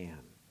 I can.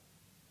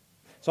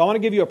 So I want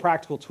to give you a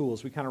practical tool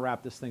as we kind of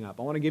wrap this thing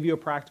up. I want to give you a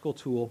practical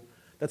tool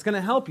that's going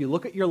to help you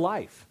look at your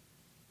life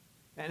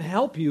and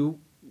help you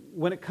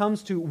when it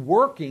comes to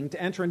working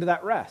to enter into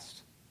that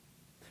rest.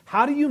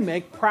 How do you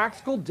make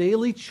practical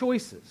daily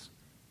choices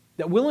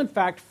that will in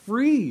fact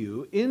free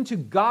you into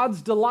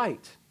God's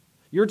delight?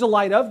 Your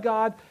delight of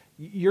God,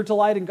 your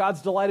delight in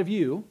God's delight of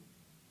you,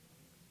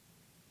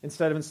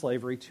 instead of in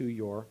slavery to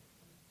your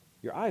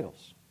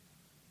idols.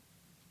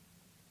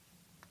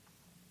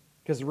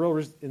 Because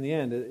in the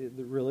end,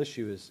 the real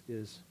issue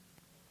is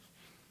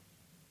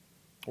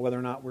whether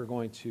or not we're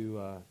going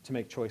to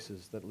make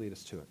choices that lead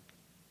us to it.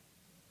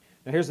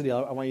 Now here's the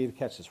deal. I want you to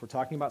catch this. We're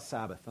talking about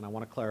Sabbath, and I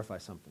want to clarify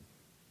something.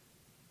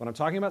 When I'm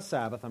talking about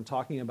Sabbath, I'm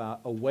talking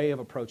about a way of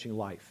approaching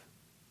life,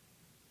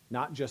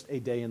 not just a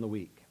day in the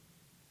week.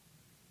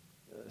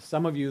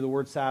 Some of you, the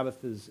word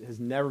Sabbath has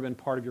never been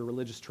part of your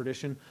religious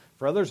tradition.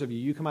 For others of you,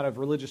 you come out of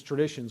religious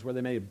traditions where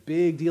they made a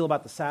big deal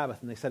about the Sabbath,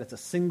 and they said it's a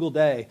single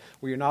day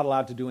where you're not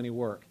allowed to do any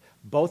work.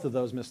 Both of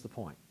those miss the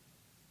point.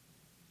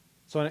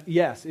 So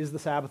yes, is the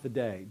Sabbath a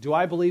day? Do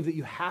I believe that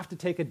you have to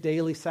take a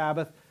daily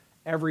Sabbath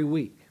every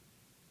week?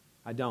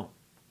 I don't.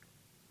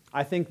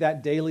 I think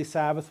that daily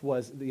Sabbath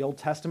was the Old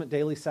Testament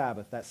daily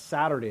Sabbath, that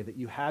Saturday that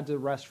you had to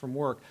rest from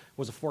work,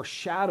 was a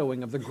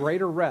foreshadowing of the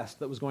greater rest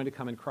that was going to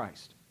come in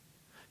Christ.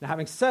 Now,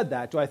 having said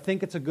that, do I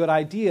think it's a good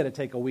idea to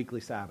take a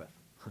weekly Sabbath?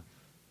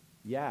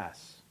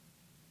 Yes.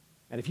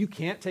 And if you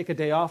can't take a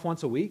day off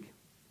once a week,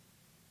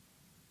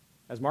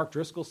 as Mark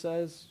Driscoll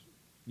says,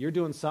 you're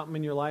doing something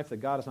in your life that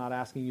God is not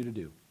asking you to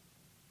do.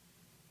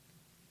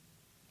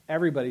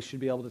 Everybody should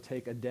be able to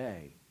take a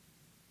day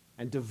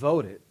and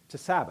devote it to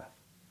Sabbath.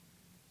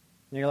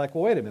 And you're like,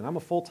 well, wait a minute, I'm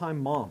a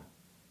full-time mom.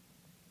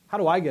 How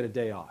do I get a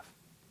day off?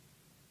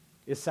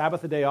 Is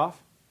Sabbath a day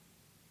off?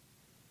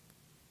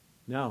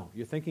 No,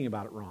 you're thinking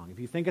about it wrong. If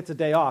you think it's a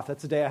day off,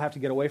 that's a day I have to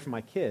get away from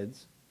my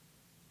kids,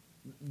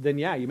 then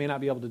yeah, you may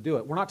not be able to do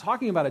it. We're not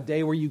talking about a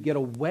day where you get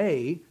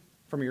away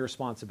from your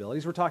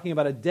responsibilities. We're talking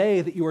about a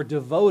day that you are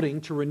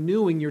devoting to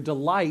renewing your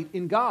delight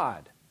in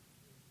God.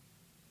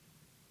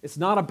 It's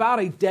not about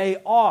a day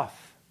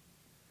off.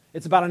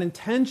 It's about an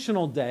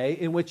intentional day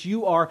in which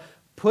you are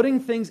putting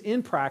things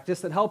in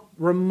practice that help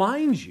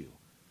remind you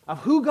of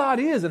who God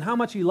is and how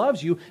much He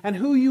loves you and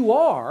who you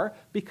are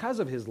because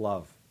of His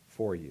love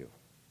for you.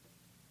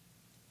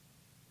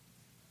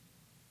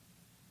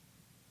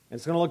 And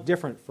it's going to look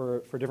different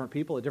for different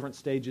people at different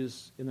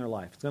stages in their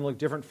life. It's going to look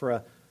different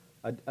for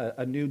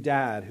a new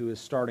dad who is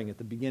starting at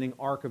the beginning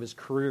arc of his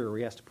career where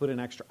he has to put in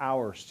extra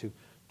hours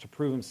to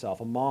prove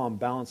himself, a mom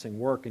balancing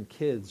work and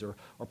kids, or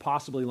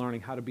possibly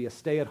learning how to be a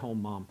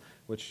stay-at-home mom,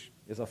 which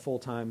is a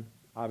full-time,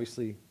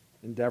 obviously,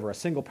 endeavor, a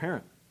single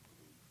parent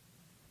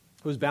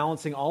who's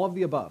balancing all of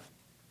the above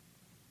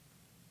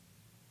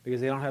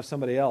because they don't have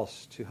somebody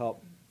else to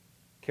help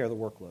carry the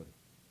workload.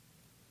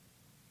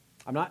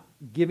 I'm not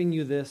giving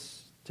you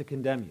this to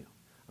condemn you.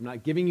 I'm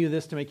not giving you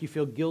this to make you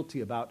feel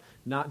guilty about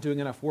not doing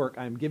enough work.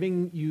 I'm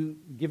giving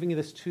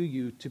this to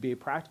you to be a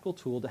practical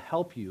tool to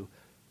help you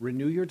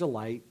renew your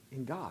delight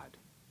in God.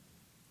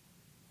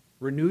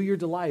 Renew your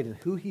delight in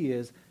who He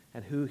is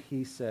and who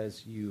He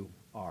says you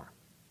are.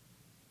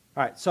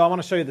 All right, so I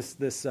want to show you this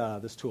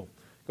tool.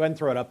 Go ahead and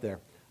throw it up there.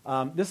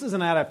 This is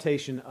an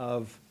adaptation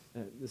of.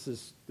 This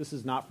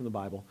is not from the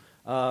Bible.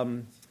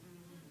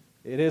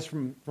 It is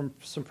from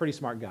some pretty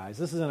smart guys.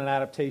 This is an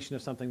adaptation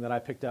of something that I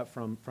picked up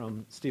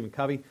from Stephen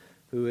Covey,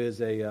 who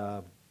is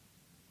a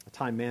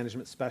time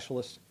management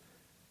specialist.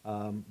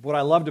 What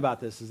I loved about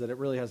this is that it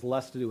really has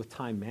less to do with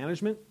time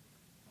management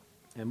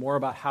and more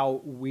about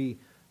how we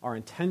are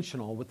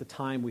intentional with the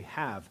time we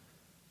have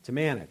to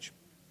manage.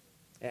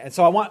 And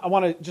so I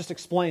want to just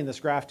explain this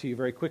graph to you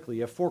very quickly.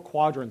 You have 4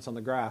 quadrants on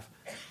the graph.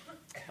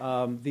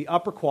 The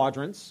upper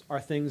quadrants are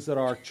things that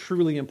are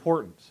truly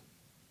important.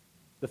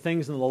 The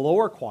things in the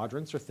lower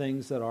quadrants are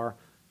things that are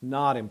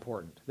not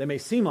important. They may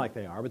seem like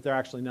they are, but they're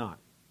actually not.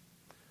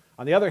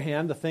 On the other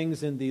hand, the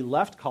things in the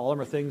left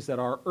column are things that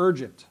are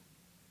urgent.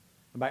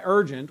 And by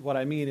urgent, what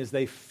I mean is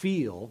they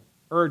feel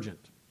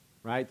urgent,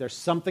 right? There's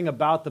something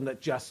about them that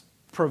just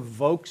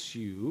provokes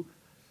you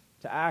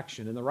to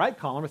action. In the right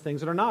column are things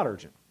that are not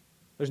urgent.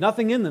 There's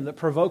nothing in them that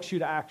provokes you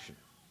to action,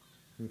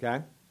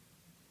 okay?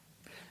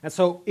 And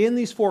so in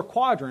these 4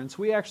 quadrants,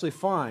 we actually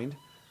find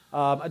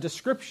a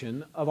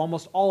description of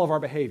almost all of our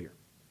behavior.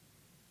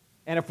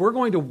 And if we're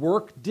going to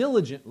work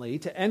diligently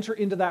to enter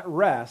into that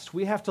rest,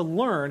 we have to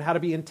learn how to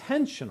be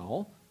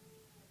intentional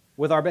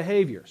with our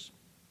behaviors.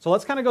 So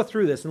let's kind of go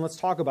through this and let's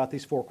talk about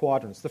these 4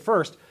 quadrants. The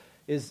first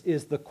is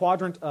the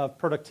quadrant of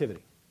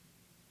productivity.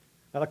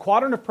 Now the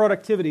quadrant of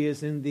productivity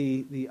is in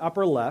the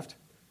upper left.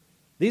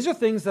 These are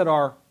things that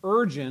are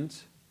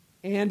urgent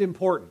and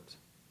important.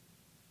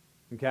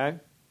 Okay?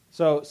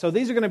 So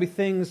these are going to be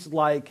things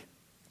like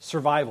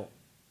survival.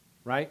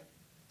 Right?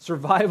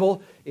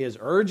 Survival is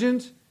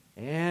urgent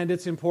and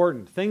it's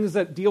important. Things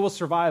that deal with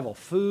survival,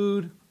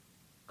 food,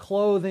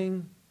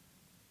 clothing,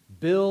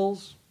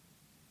 bills,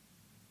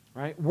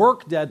 right?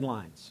 Work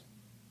deadlines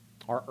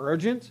are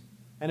urgent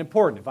and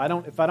important. If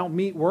I don't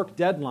meet work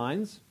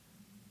deadlines,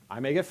 I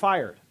may get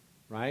fired,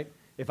 right?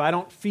 If I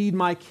don't feed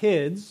my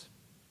kids,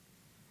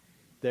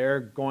 they're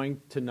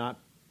going to not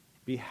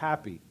be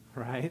happy,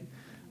 right?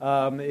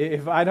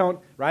 If I don't,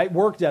 right,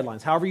 work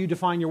deadlines, however you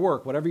define your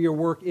work, whatever your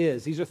work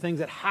is, these are things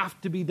that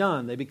have to be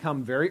done. They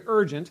become very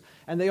urgent,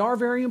 and they are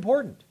very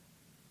important,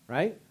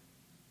 right?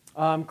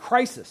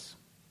 Crisis.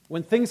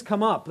 When things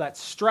come up, that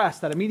stress,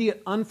 that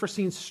immediate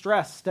unforeseen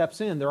stress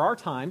steps in. There are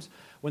times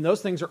when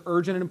those things are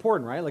urgent and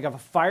important, right? Like if a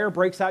fire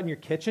breaks out in your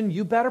kitchen,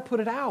 you better put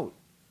it out.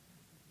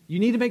 You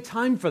need to make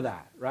time for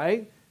that,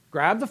 right?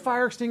 Grab the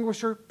fire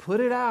extinguisher, put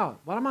it out.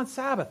 But I'm on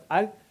Sabbath.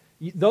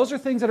 Those are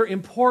things that are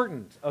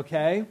important,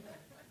 okay?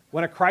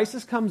 When a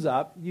crisis comes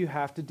up, you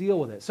have to deal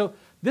with it. So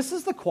this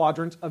is the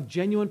quadrant of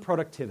genuine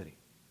productivity.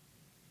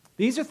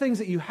 These are things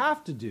that you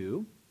have to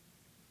do,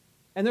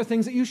 and they're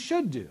things that you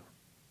should do,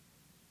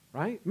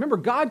 right? Remember,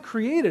 God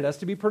created us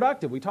to be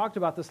productive. We talked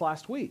about this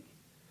last week,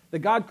 that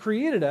God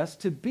created us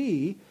to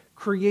be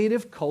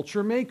creative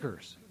culture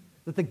makers,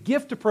 that the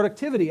gift of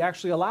productivity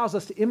actually allows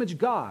us to image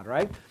God,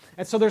 right?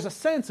 And so there's a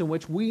sense in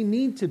which we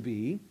need to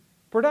be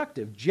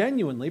productive,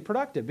 genuinely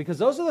productive, because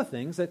those are the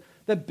things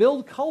that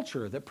build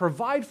culture, that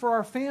provide for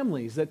our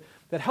families, that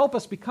help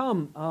us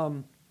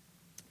become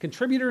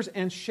contributors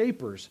and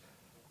shapers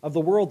of the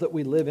world that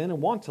we live in and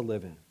want to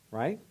live in,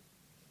 right?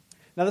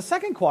 Now, the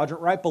second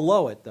quadrant right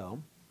below it,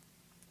 though,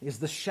 is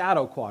the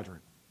shadow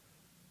quadrant.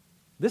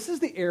 This is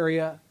the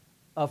area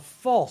of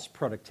false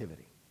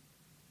productivity.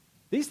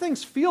 These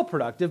things feel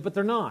productive, but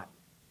they're not.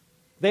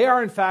 They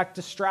are, in fact,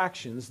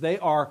 distractions. They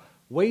are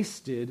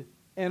wasted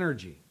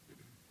energy.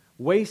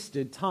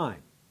 Wasted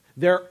time.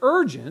 They're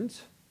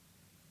urgent,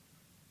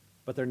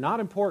 but they're not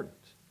important.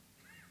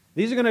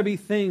 These are going to be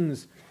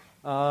things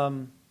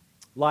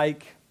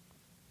like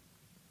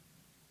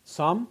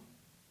some,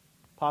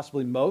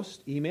 possibly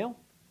most, email.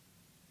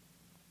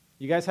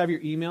 You guys have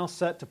your email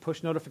set to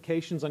push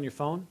notifications on your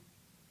phone?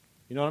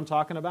 You know what I'm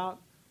talking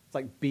about? It's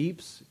like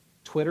beeps,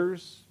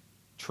 twitters,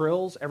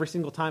 trills every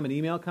single time an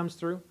email comes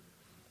through.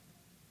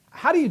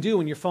 How do you do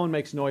when your phone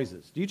makes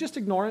noises? Do you just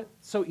ignore it?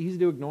 It's so easy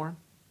to ignore.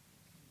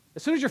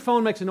 As soon as your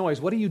phone makes a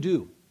noise, what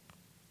do?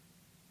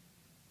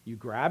 You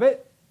grab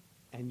it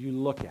and you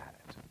look at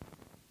it.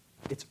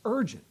 It's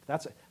urgent.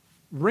 That's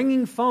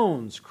ringing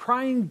phones,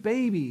 crying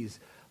babies,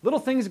 little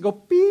things that go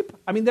beep.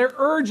 I mean, they're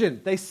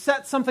urgent. They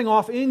set something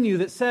off in you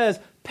that says,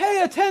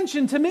 pay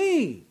attention to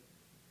me,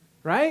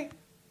 right?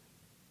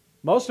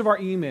 Most of our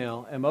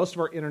email and most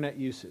of our internet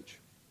usage,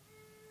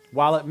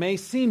 while it may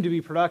seem to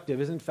be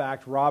productive, is in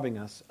fact robbing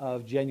us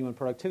of genuine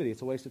productivity.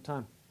 It's a waste of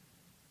time.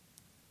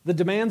 The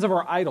demands of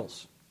our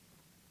idols.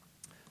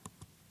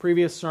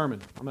 Previous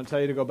sermon. I'm going to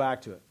tell you to go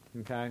back to it,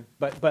 okay?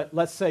 But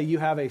let's say you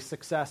have a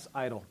success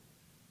idol,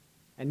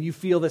 and you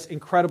feel this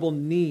incredible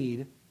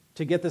need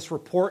to get this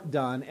report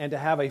done and to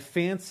have a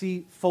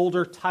fancy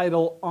folder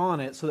title on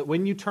it so that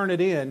when you turn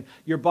it in,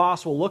 your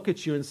boss will look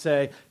at you and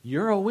say,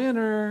 you're a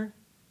winner.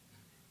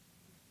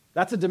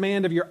 That's a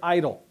demand of your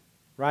idol,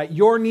 right?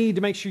 Your need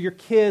to make sure your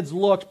kids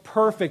looked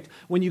perfect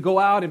when you go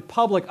out in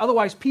public.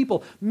 Otherwise,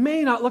 people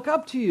may not look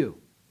up to you.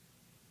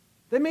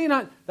 They may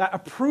not, that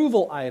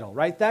approval idol,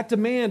 right? That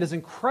demand is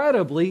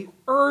incredibly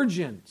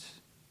urgent.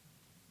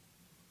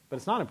 But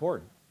it's not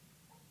important.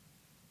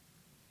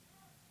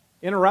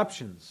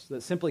 Interruptions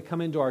that simply come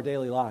into our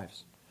daily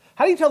lives.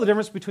 How do you tell the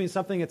difference between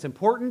something that's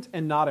important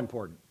and not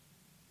important?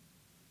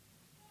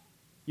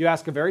 You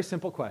ask a very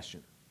simple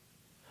question.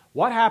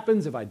 What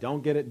happens if I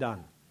don't get it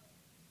done?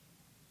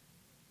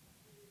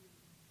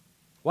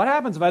 What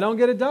happens if I don't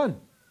get it done?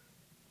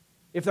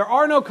 If there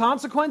are no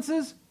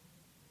consequences,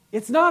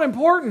 it's not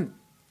important.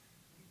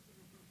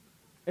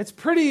 It's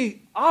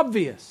pretty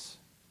obvious,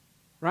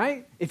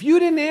 right? If you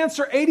didn't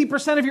answer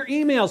 80% of your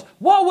emails,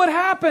 what would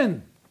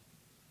happen?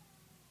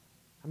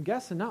 I'm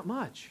guessing not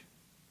much.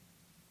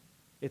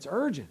 It's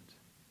urgent.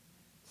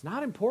 It's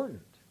not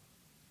important.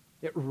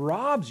 It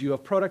robs you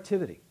of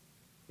productivity.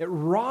 It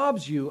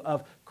robs you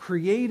of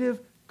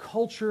creative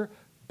culture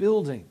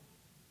building.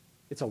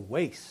 It's a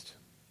waste.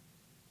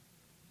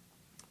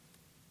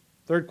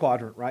 Third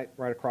quadrant, right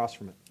across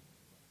from it.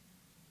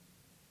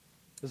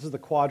 This is the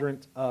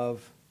quadrant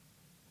of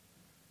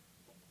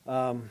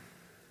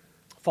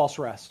false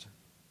rest.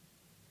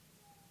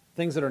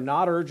 Things that are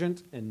not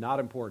urgent and not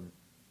important.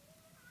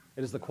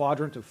 It is the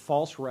quadrant of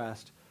false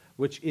rest,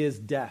 which is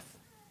death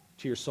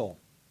to your soul.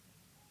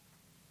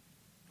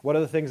 What are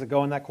the things that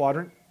go in that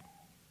quadrant?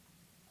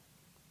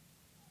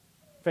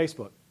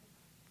 Facebook,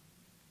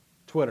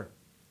 Twitter.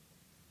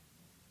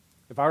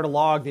 If I were to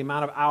log the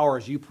amount of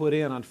hours you put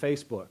in on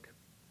Facebook,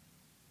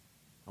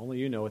 only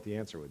you know what the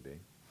answer would be.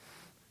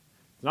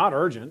 It's not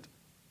urgent.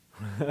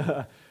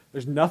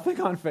 There's nothing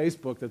on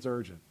Facebook that's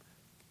urgent,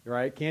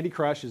 right? Candy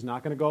Crush is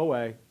not going to go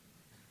away.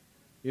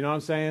 You know what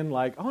I'm saying?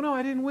 Like, oh no,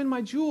 I didn't win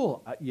my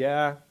jewel.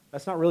 Yeah,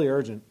 that's not really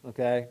urgent,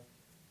 okay?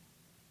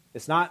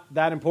 It's not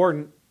that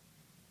important.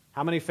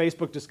 How many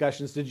Facebook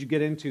discussions did you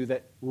get into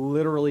that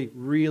literally,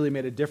 really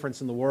made a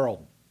difference in the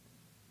world?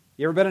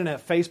 You ever been in a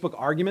Facebook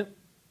argument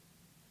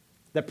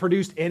that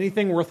produced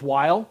anything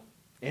worthwhile?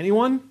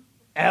 Anyone?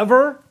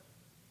 Ever?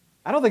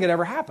 I don't think it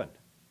ever happened,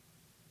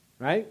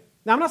 right?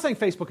 Now, I'm not saying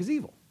Facebook is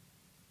evil.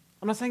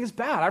 I'm not saying it's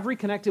bad. I've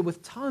reconnected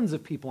with tons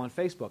of people on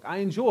Facebook. I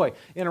enjoy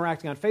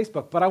interacting on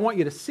Facebook, but I want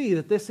you to see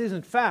that this is,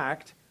 in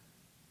fact,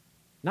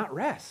 not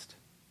rest.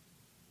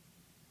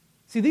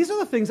 See, these are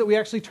the things that we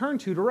actually turn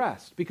to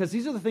rest, because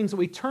these are the things that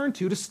we turn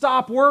to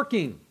stop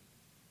working.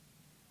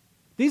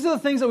 These are the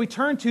things that we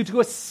turn to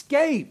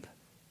escape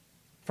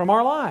from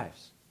our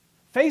lives.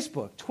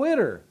 Facebook,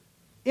 Twitter,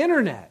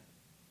 internet.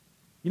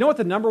 You know what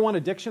the number one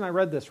addiction, I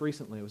read this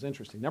recently, it was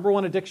interesting. Number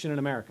one addiction in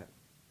America.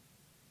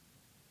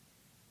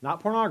 Not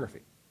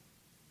pornography.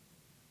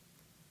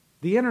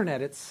 The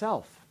internet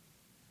itself.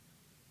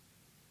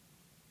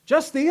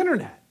 Just the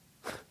internet.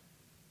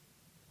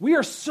 We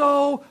are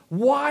so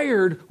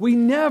wired, we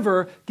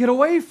never get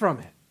away from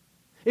it.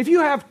 If you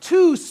have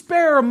 2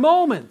 spare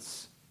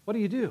moments, what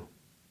do?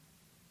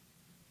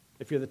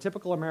 If you're the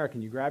typical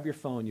American, you grab your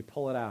phone, you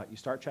pull it out, you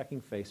start checking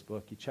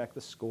Facebook, you check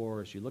the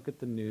scores, you look at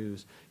the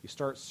news, you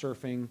start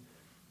surfing,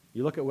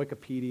 you look at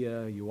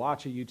Wikipedia, you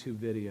watch a YouTube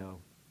video.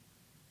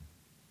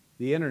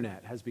 The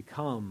internet has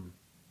become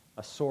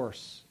a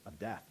source of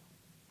death.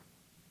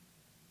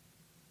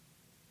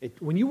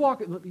 When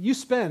you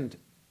spend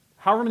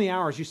however many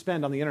hours you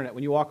spend on the internet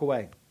when you walk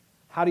away,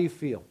 how do you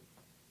feel?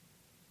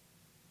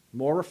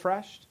 More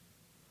refreshed?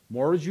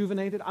 More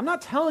rejuvenated? I'm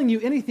not telling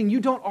you anything you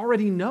don't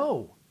already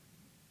know.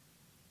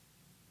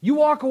 You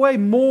walk away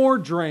more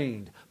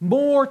drained,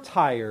 more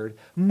tired,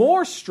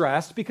 more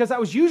stressed, because that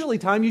was usually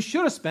time you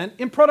should have spent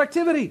in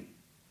productivity.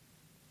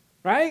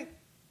 Right?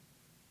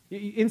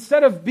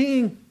 Instead of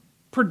being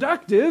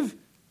productive,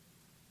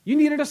 you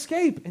needed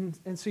escape.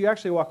 And so you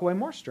actually walk away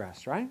more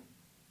stressed, right?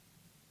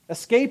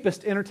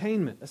 Escapist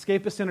entertainment.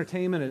 Escapist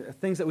entertainment are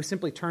things that we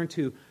simply turn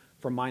to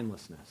for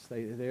mindlessness.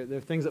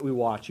 They're things that we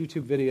watch.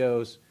 YouTube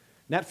videos.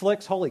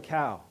 Netflix, holy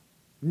cow.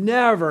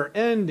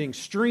 Never-ending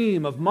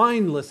stream of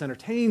mindless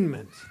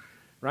entertainment,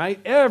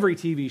 right? Every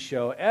TV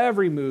show,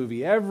 every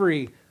movie, I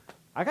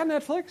got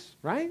Netflix,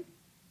 right?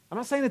 I'm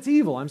not saying it's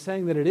evil. I'm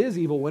saying that it is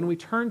evil when we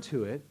turn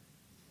to it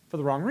for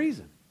the wrong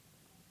reason.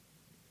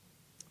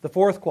 The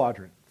fourth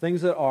quadrant,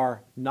 things that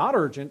are not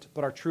urgent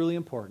but are truly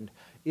important,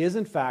 is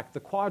in fact the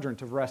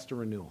quadrant of rest and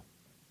renewal.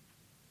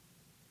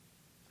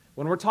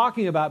 When we're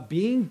talking about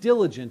being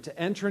diligent to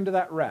enter into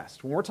that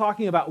rest, when we're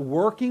talking about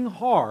working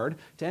hard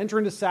to enter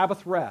into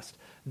Sabbath rest,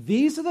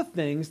 these are the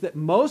things that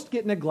most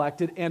get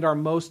neglected and are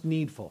most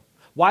needful.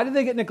 Why do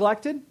they get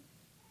neglected?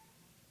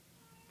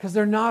 Because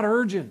they're not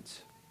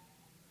urgent.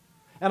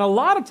 And a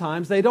lot of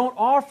times they don't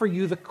offer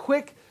you the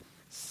quick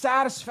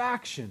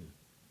satisfaction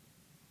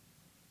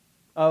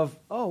of,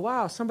 oh,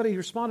 wow, somebody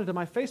responded to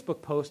my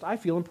Facebook post. I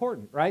feel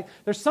important, right?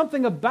 There's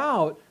something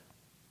about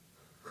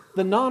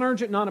the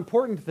non-urgent,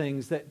 non-important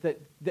things that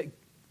they're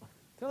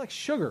like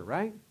sugar,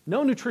 right?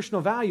 No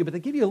nutritional value, but they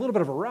give you a little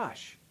bit of a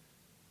rush.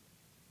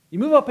 You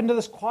move up into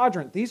this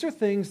quadrant. These are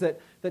things that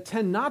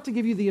tend not to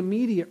give you the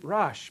immediate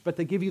rush, but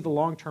they give you the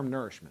long-term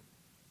nourishment.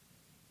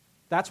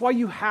 That's why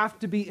you have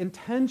to be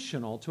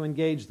intentional to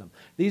engage them.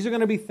 These are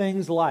going to be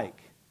things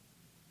like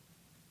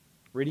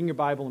reading your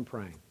Bible and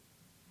praying.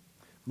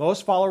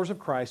 Most followers of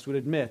Christ would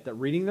admit that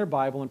reading their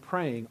Bible and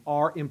praying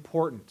are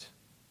important.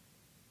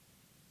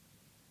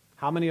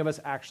 How many of us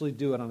actually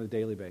do it on a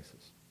daily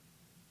basis?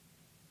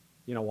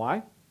 You know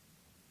why?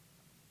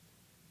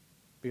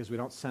 Because we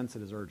don't sense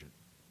it as urgent.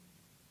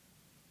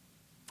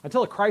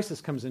 Until a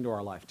crisis comes into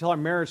our life, until our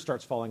marriage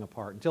starts falling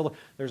apart, until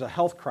there's a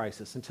health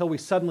crisis, until we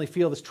suddenly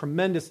feel this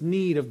tremendous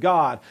need of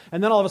God,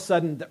 and then all of a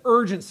sudden the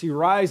urgency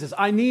rises.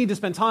 I need to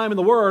spend time in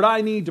the Word.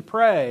 I need to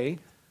pray.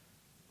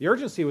 The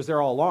urgency was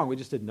there all along. We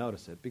just didn't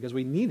notice it because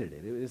we needed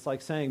it. It's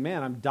like saying,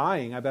 man, I'm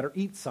dying. I better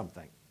eat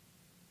something.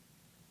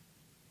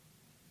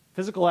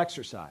 Physical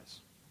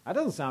exercise. That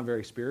doesn't sound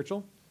very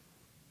spiritual.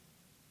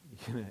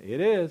 It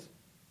is.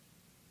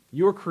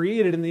 You were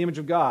created in the image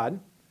of God,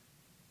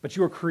 but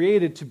you were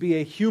created to be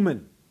a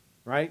human,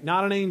 right?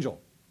 Not an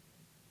angel.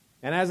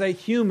 And as a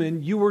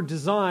human, you were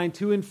designed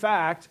to, in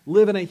fact,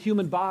 live in a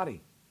human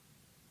body.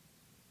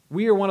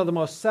 We are one of the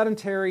most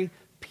sedentary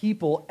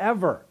people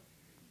ever,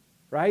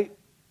 right?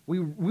 We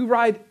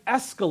ride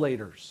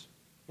escalators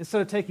instead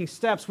of taking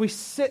steps. We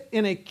sit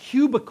in a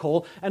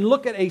cubicle and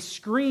look at a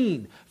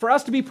screen. For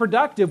us to be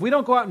productive, we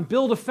don't go out and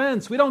build a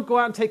fence. We don't go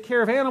out and take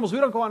care of animals. We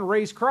don't go out and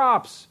raise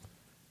crops.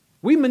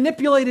 We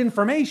manipulate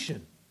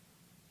information.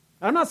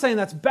 I'm not saying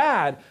that's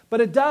bad,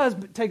 but it does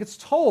take its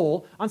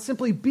toll on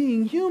simply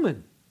being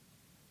human.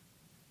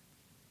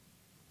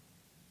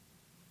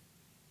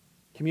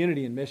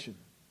 Community and mission.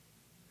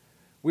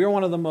 We are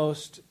one of the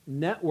most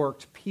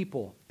networked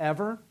people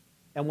ever,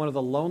 and one of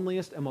the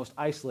loneliest and most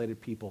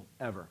isolated people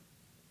ever.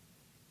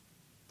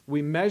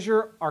 We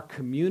measure our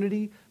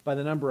community by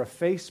the number of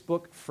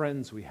Facebook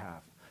friends we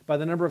have, by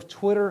the number of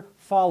Twitter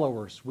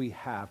followers we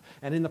have.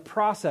 And in the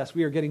process,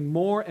 we are getting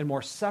more and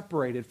more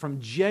separated from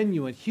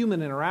genuine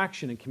human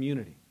interaction and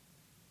community.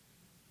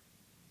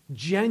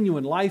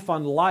 Genuine life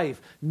on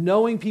life,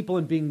 knowing people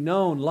and being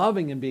known,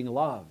 loving and being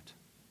loved.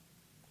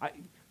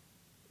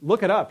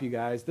 Look it up, you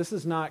guys. This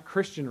is not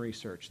Christian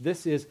research.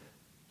 This is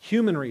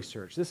human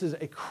research. This is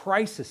a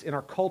crisis in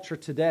our culture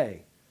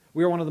today.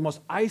 We are one of the most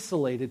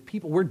isolated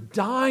people. We're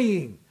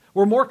dying.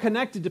 We're more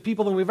connected to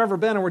people than we've ever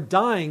been, and we're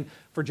dying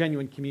for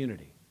genuine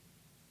community.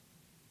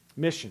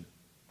 Mission.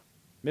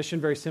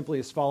 Mission, very simply,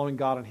 is following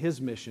God on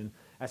His mission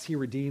as He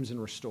redeems and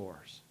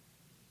restores.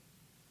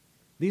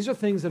 These are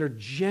things that are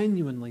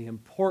genuinely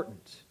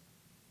important,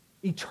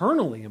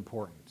 eternally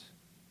important,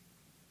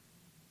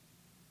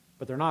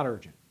 but they're not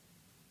urgent.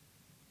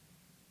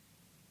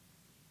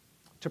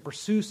 To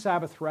pursue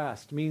Sabbath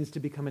rest means to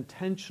become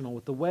intentional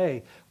with the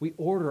way we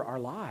order our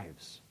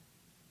lives.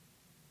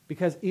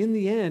 Because in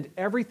the end,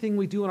 everything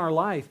we do in our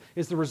life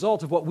is the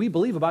result of what we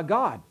believe about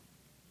God.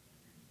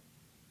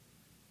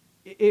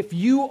 If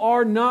you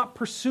are not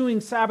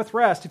pursuing Sabbath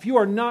rest, if you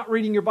are not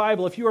reading your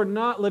Bible, if you are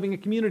not living in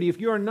community,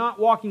 if you are not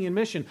walking in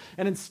mission,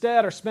 and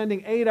instead are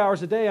spending 8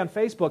 hours a day on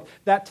Facebook,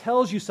 that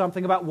tells you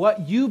something about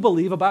what you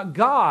believe about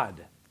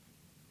God.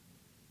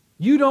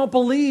 You don't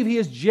believe He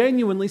is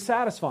genuinely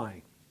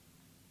satisfying.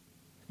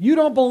 You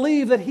don't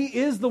believe that He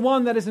is the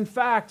one that is, in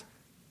fact,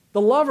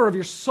 the lover of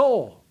your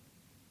soul.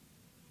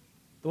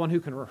 The one who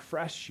can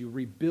refresh you,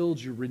 rebuild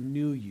you,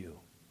 renew you.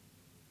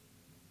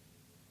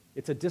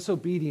 It's a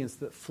disobedience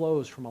that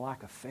flows from a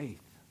lack of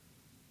faith.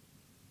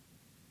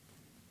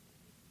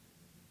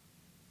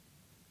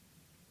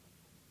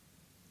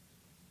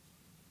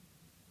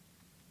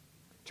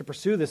 To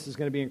pursue this is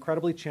going to be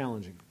incredibly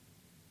challenging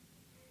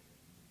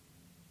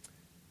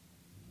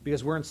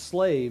because we're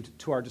enslaved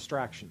to our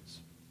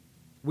distractions.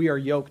 We are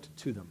yoked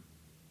to them.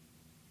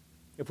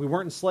 If we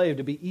weren't enslaved,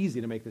 it'd be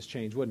easy to make this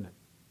change, wouldn't it?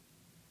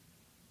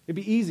 It'd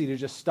be easy to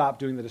just stop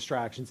doing the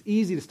distractions,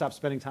 easy to stop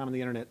spending time on the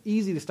internet,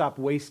 easy to stop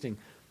wasting.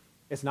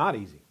 It's not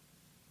easy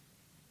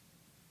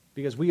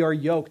because we are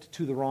yoked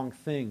to the wrong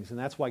things, and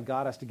that's why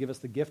God has to give us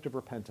the gift of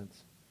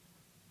repentance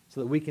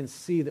so that we can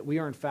see that we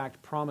are in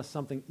fact promised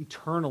something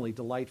eternally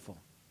delightful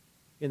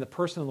in the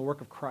person and the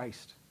work of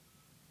Christ.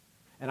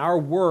 And our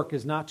work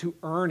is not to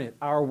earn it.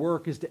 Our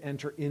work is to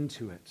enter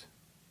into it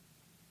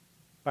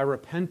by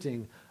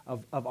repenting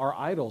of our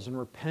idols and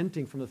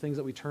repenting from the things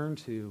that we turn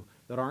to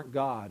that aren't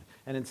God,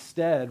 and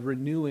instead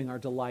renewing our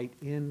delight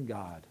in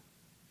God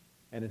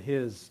and in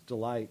His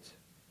delight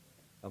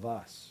of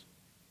us.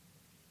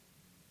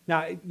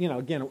 Now,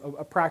 again,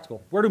 a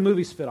practical. Where do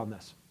movies fit on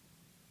this?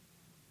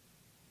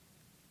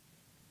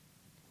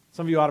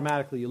 Some of you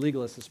automatically, you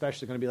legalists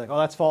especially, are going to be like, oh,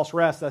 that's false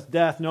rest, that's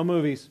death, no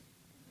movies.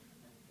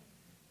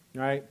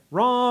 Right?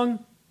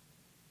 Wrong.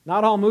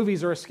 Not all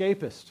movies are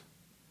escapist.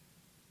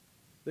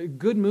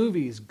 Good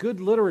movies, good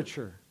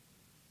literature.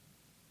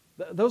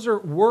 Those are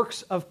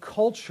works of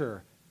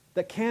culture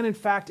that can, in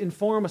fact,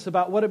 inform us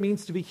about what it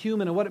means to be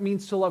human and what it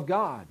means to love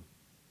God.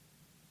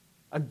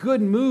 A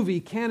good movie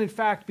can, in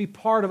fact, be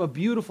part of a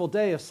beautiful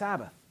day of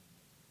Sabbath.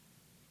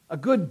 A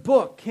good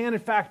book can, in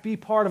fact, be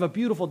part of a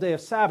beautiful day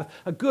of Sabbath.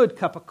 A good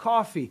cup of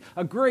coffee,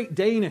 a great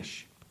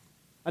Danish,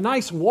 a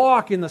nice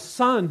walk in the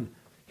sun.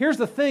 Here's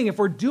the thing, if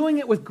we're doing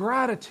it with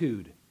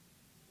gratitude,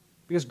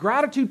 because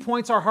gratitude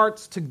points our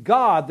hearts to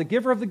God, the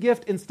giver of the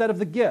gift, instead of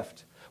the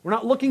gift. We're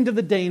not looking to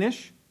the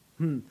Danish,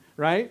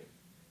 right?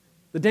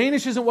 The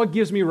Danish isn't what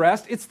gives me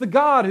rest. It's the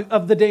God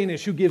of the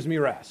Danish who gives me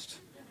rest,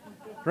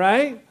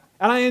 right?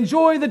 And I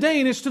enjoy the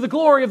Danish to the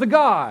glory of the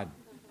God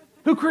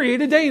who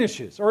created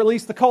Danishes, or at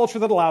least the culture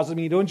that allows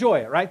me to enjoy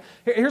it, right?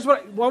 Here's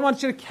what I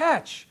want you to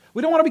catch.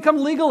 We don't want to become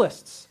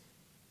legalists.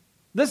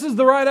 This is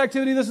the right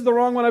activity, this is the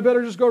wrong one. I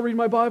better just go read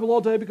my Bible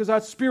all day because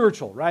that's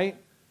spiritual, right?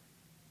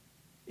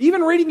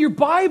 Even reading your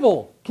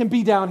Bible can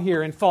be down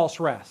here in false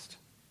rest.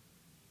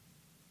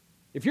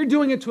 If you're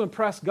doing it to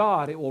impress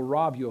God, it will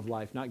rob you of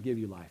life, not give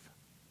you life.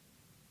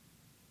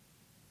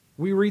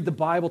 We read the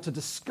Bible to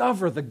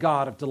discover the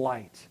God of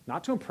delight,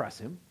 not to impress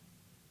Him,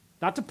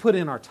 not to put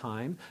in our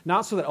time,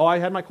 not so that, I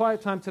had my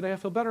quiet time today, I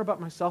feel better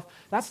about myself.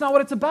 That's not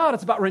what it's about.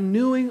 It's about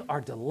renewing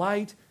our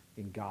delight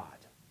in God.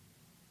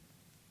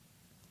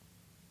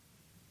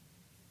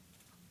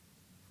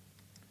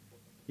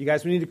 You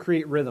guys, we need to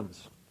create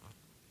rhythms,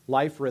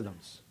 life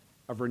rhythms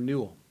of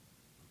renewal.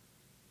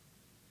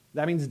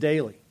 That means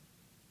daily.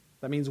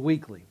 That means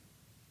weekly.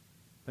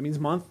 That means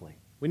monthly.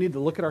 We need to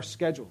look at our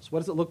schedules. What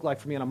does it look like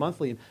for me on a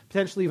monthly and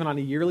potentially even on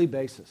a yearly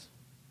basis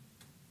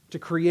to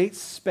create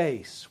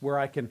space where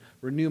I can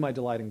renew my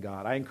delight in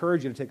God? I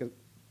encourage you to take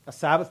a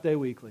Sabbath day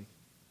weekly.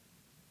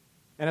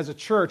 And as a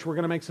church, we're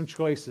going to make some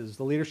choices.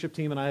 The leadership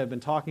team and I have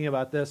been talking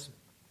about this.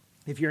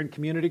 If you're in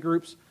community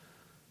groups,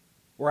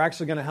 we're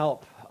actually going to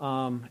help.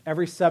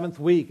 Every 7th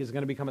week is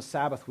going to become a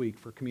Sabbath week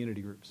for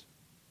community groups.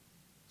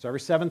 So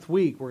every 7th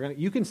week,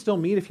 you can still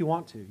meet if you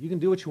want to. You can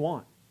do what you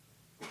want.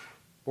 But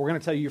we're going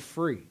to tell you you're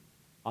free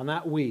on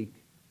that week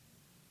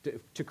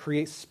to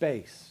create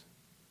space.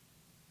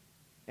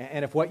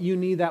 And if what you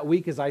need that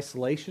week is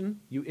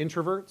isolation, you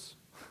introverts,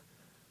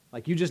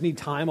 like you just need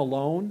time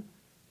alone,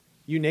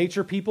 you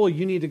nature people,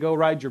 you need to go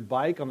ride your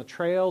bike on the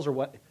trails or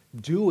what,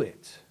 do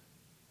it.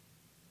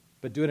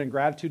 But do it in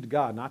gratitude to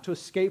God, not to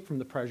escape from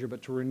the pressure,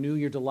 but to renew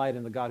your delight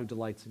in the God who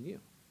delights in you.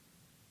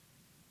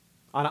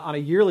 On a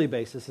yearly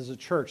basis, as a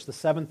church, the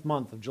 7th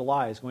month of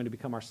July is going to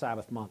become our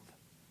Sabbath month.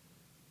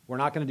 We're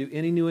not going to do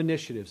any new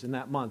initiatives in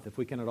that month if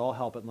we can at all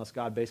help it, unless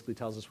God basically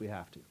tells us we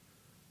have to.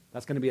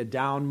 That's going to be a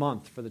down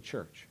month for the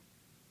church.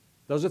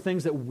 Those are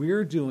things that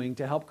we're doing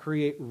to help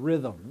create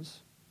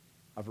rhythms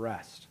of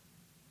rest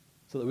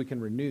so that we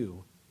can renew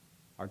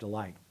our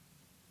delight.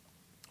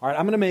 All right,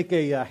 I'm going to make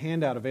a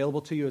handout available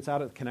to you. It's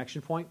out at the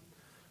connection point.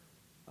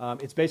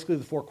 It's basically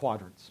the 4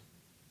 quadrants.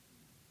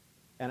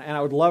 And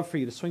I would love for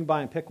you to swing by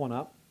and pick one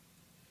up.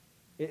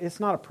 It's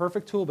not a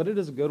perfect tool, but it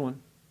is a good one.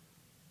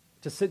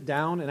 To sit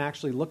down and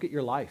actually look at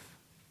your life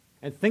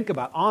and think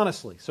about,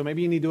 honestly. So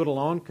maybe you need to do it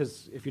alone,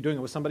 because if you're doing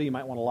it with somebody, you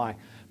might want to lie.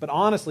 But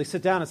honestly,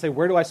 sit down and say,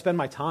 where do I spend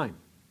my time?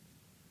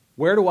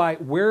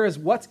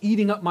 What's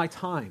eating up my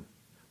time?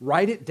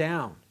 Write it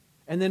down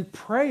and then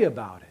pray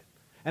about it.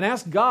 And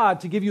ask God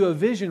to give you a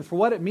vision for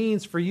what it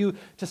means for you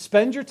to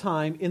spend your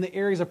time in the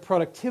areas of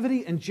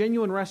productivity and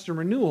genuine rest and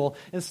renewal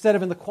instead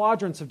of in the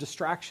quadrants of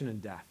distraction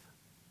and death.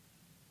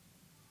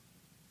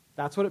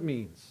 That's what it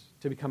means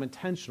to become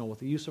intentional with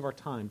the use of our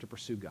time to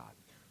pursue God.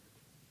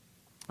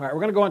 All right,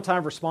 we're going to go on time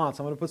of response.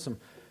 I'm going to put some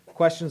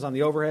questions on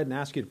the overhead and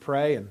ask you to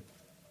pray and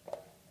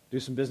do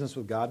some business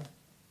with God.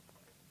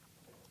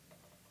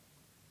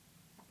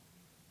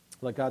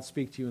 Let God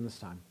speak to you in this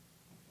time.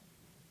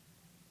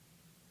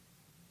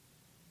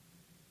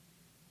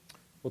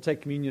 We'll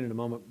take communion in a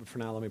moment, but for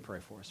now, let me pray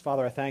for us.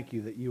 Father, I thank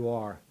you that you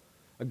are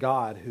a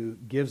God who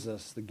gives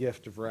us the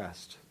gift of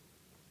rest.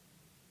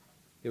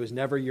 It was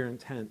never your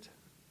intent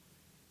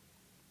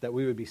that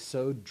we would be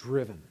so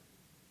driven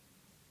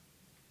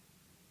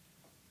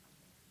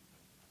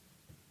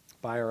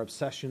by our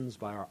obsessions,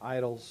 by our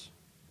idols,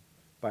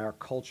 by our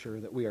culture,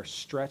 that we are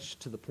stretched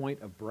to the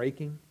point of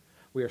breaking.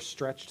 We are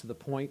stretched to the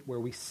point where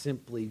we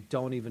simply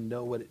don't even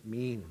know what it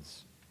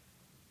means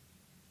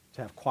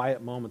to have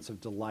quiet moments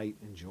of delight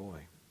and joy.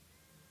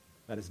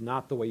 That is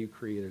not the way you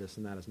created us,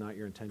 and that is not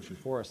your intention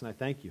for us. And I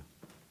thank you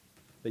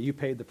that you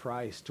paid the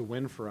price to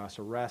win for us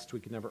a rest we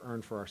could never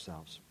earn for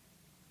ourselves.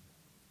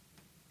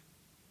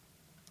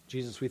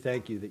 Jesus, we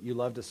thank you that you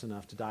loved us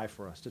enough to die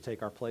for us, to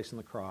take our place on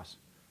the cross,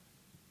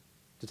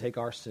 to take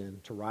our sin,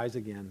 to rise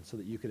again so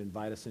that you could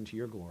invite us into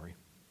your glory.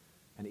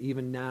 And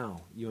even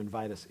now, you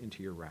invite us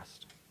into your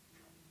rest.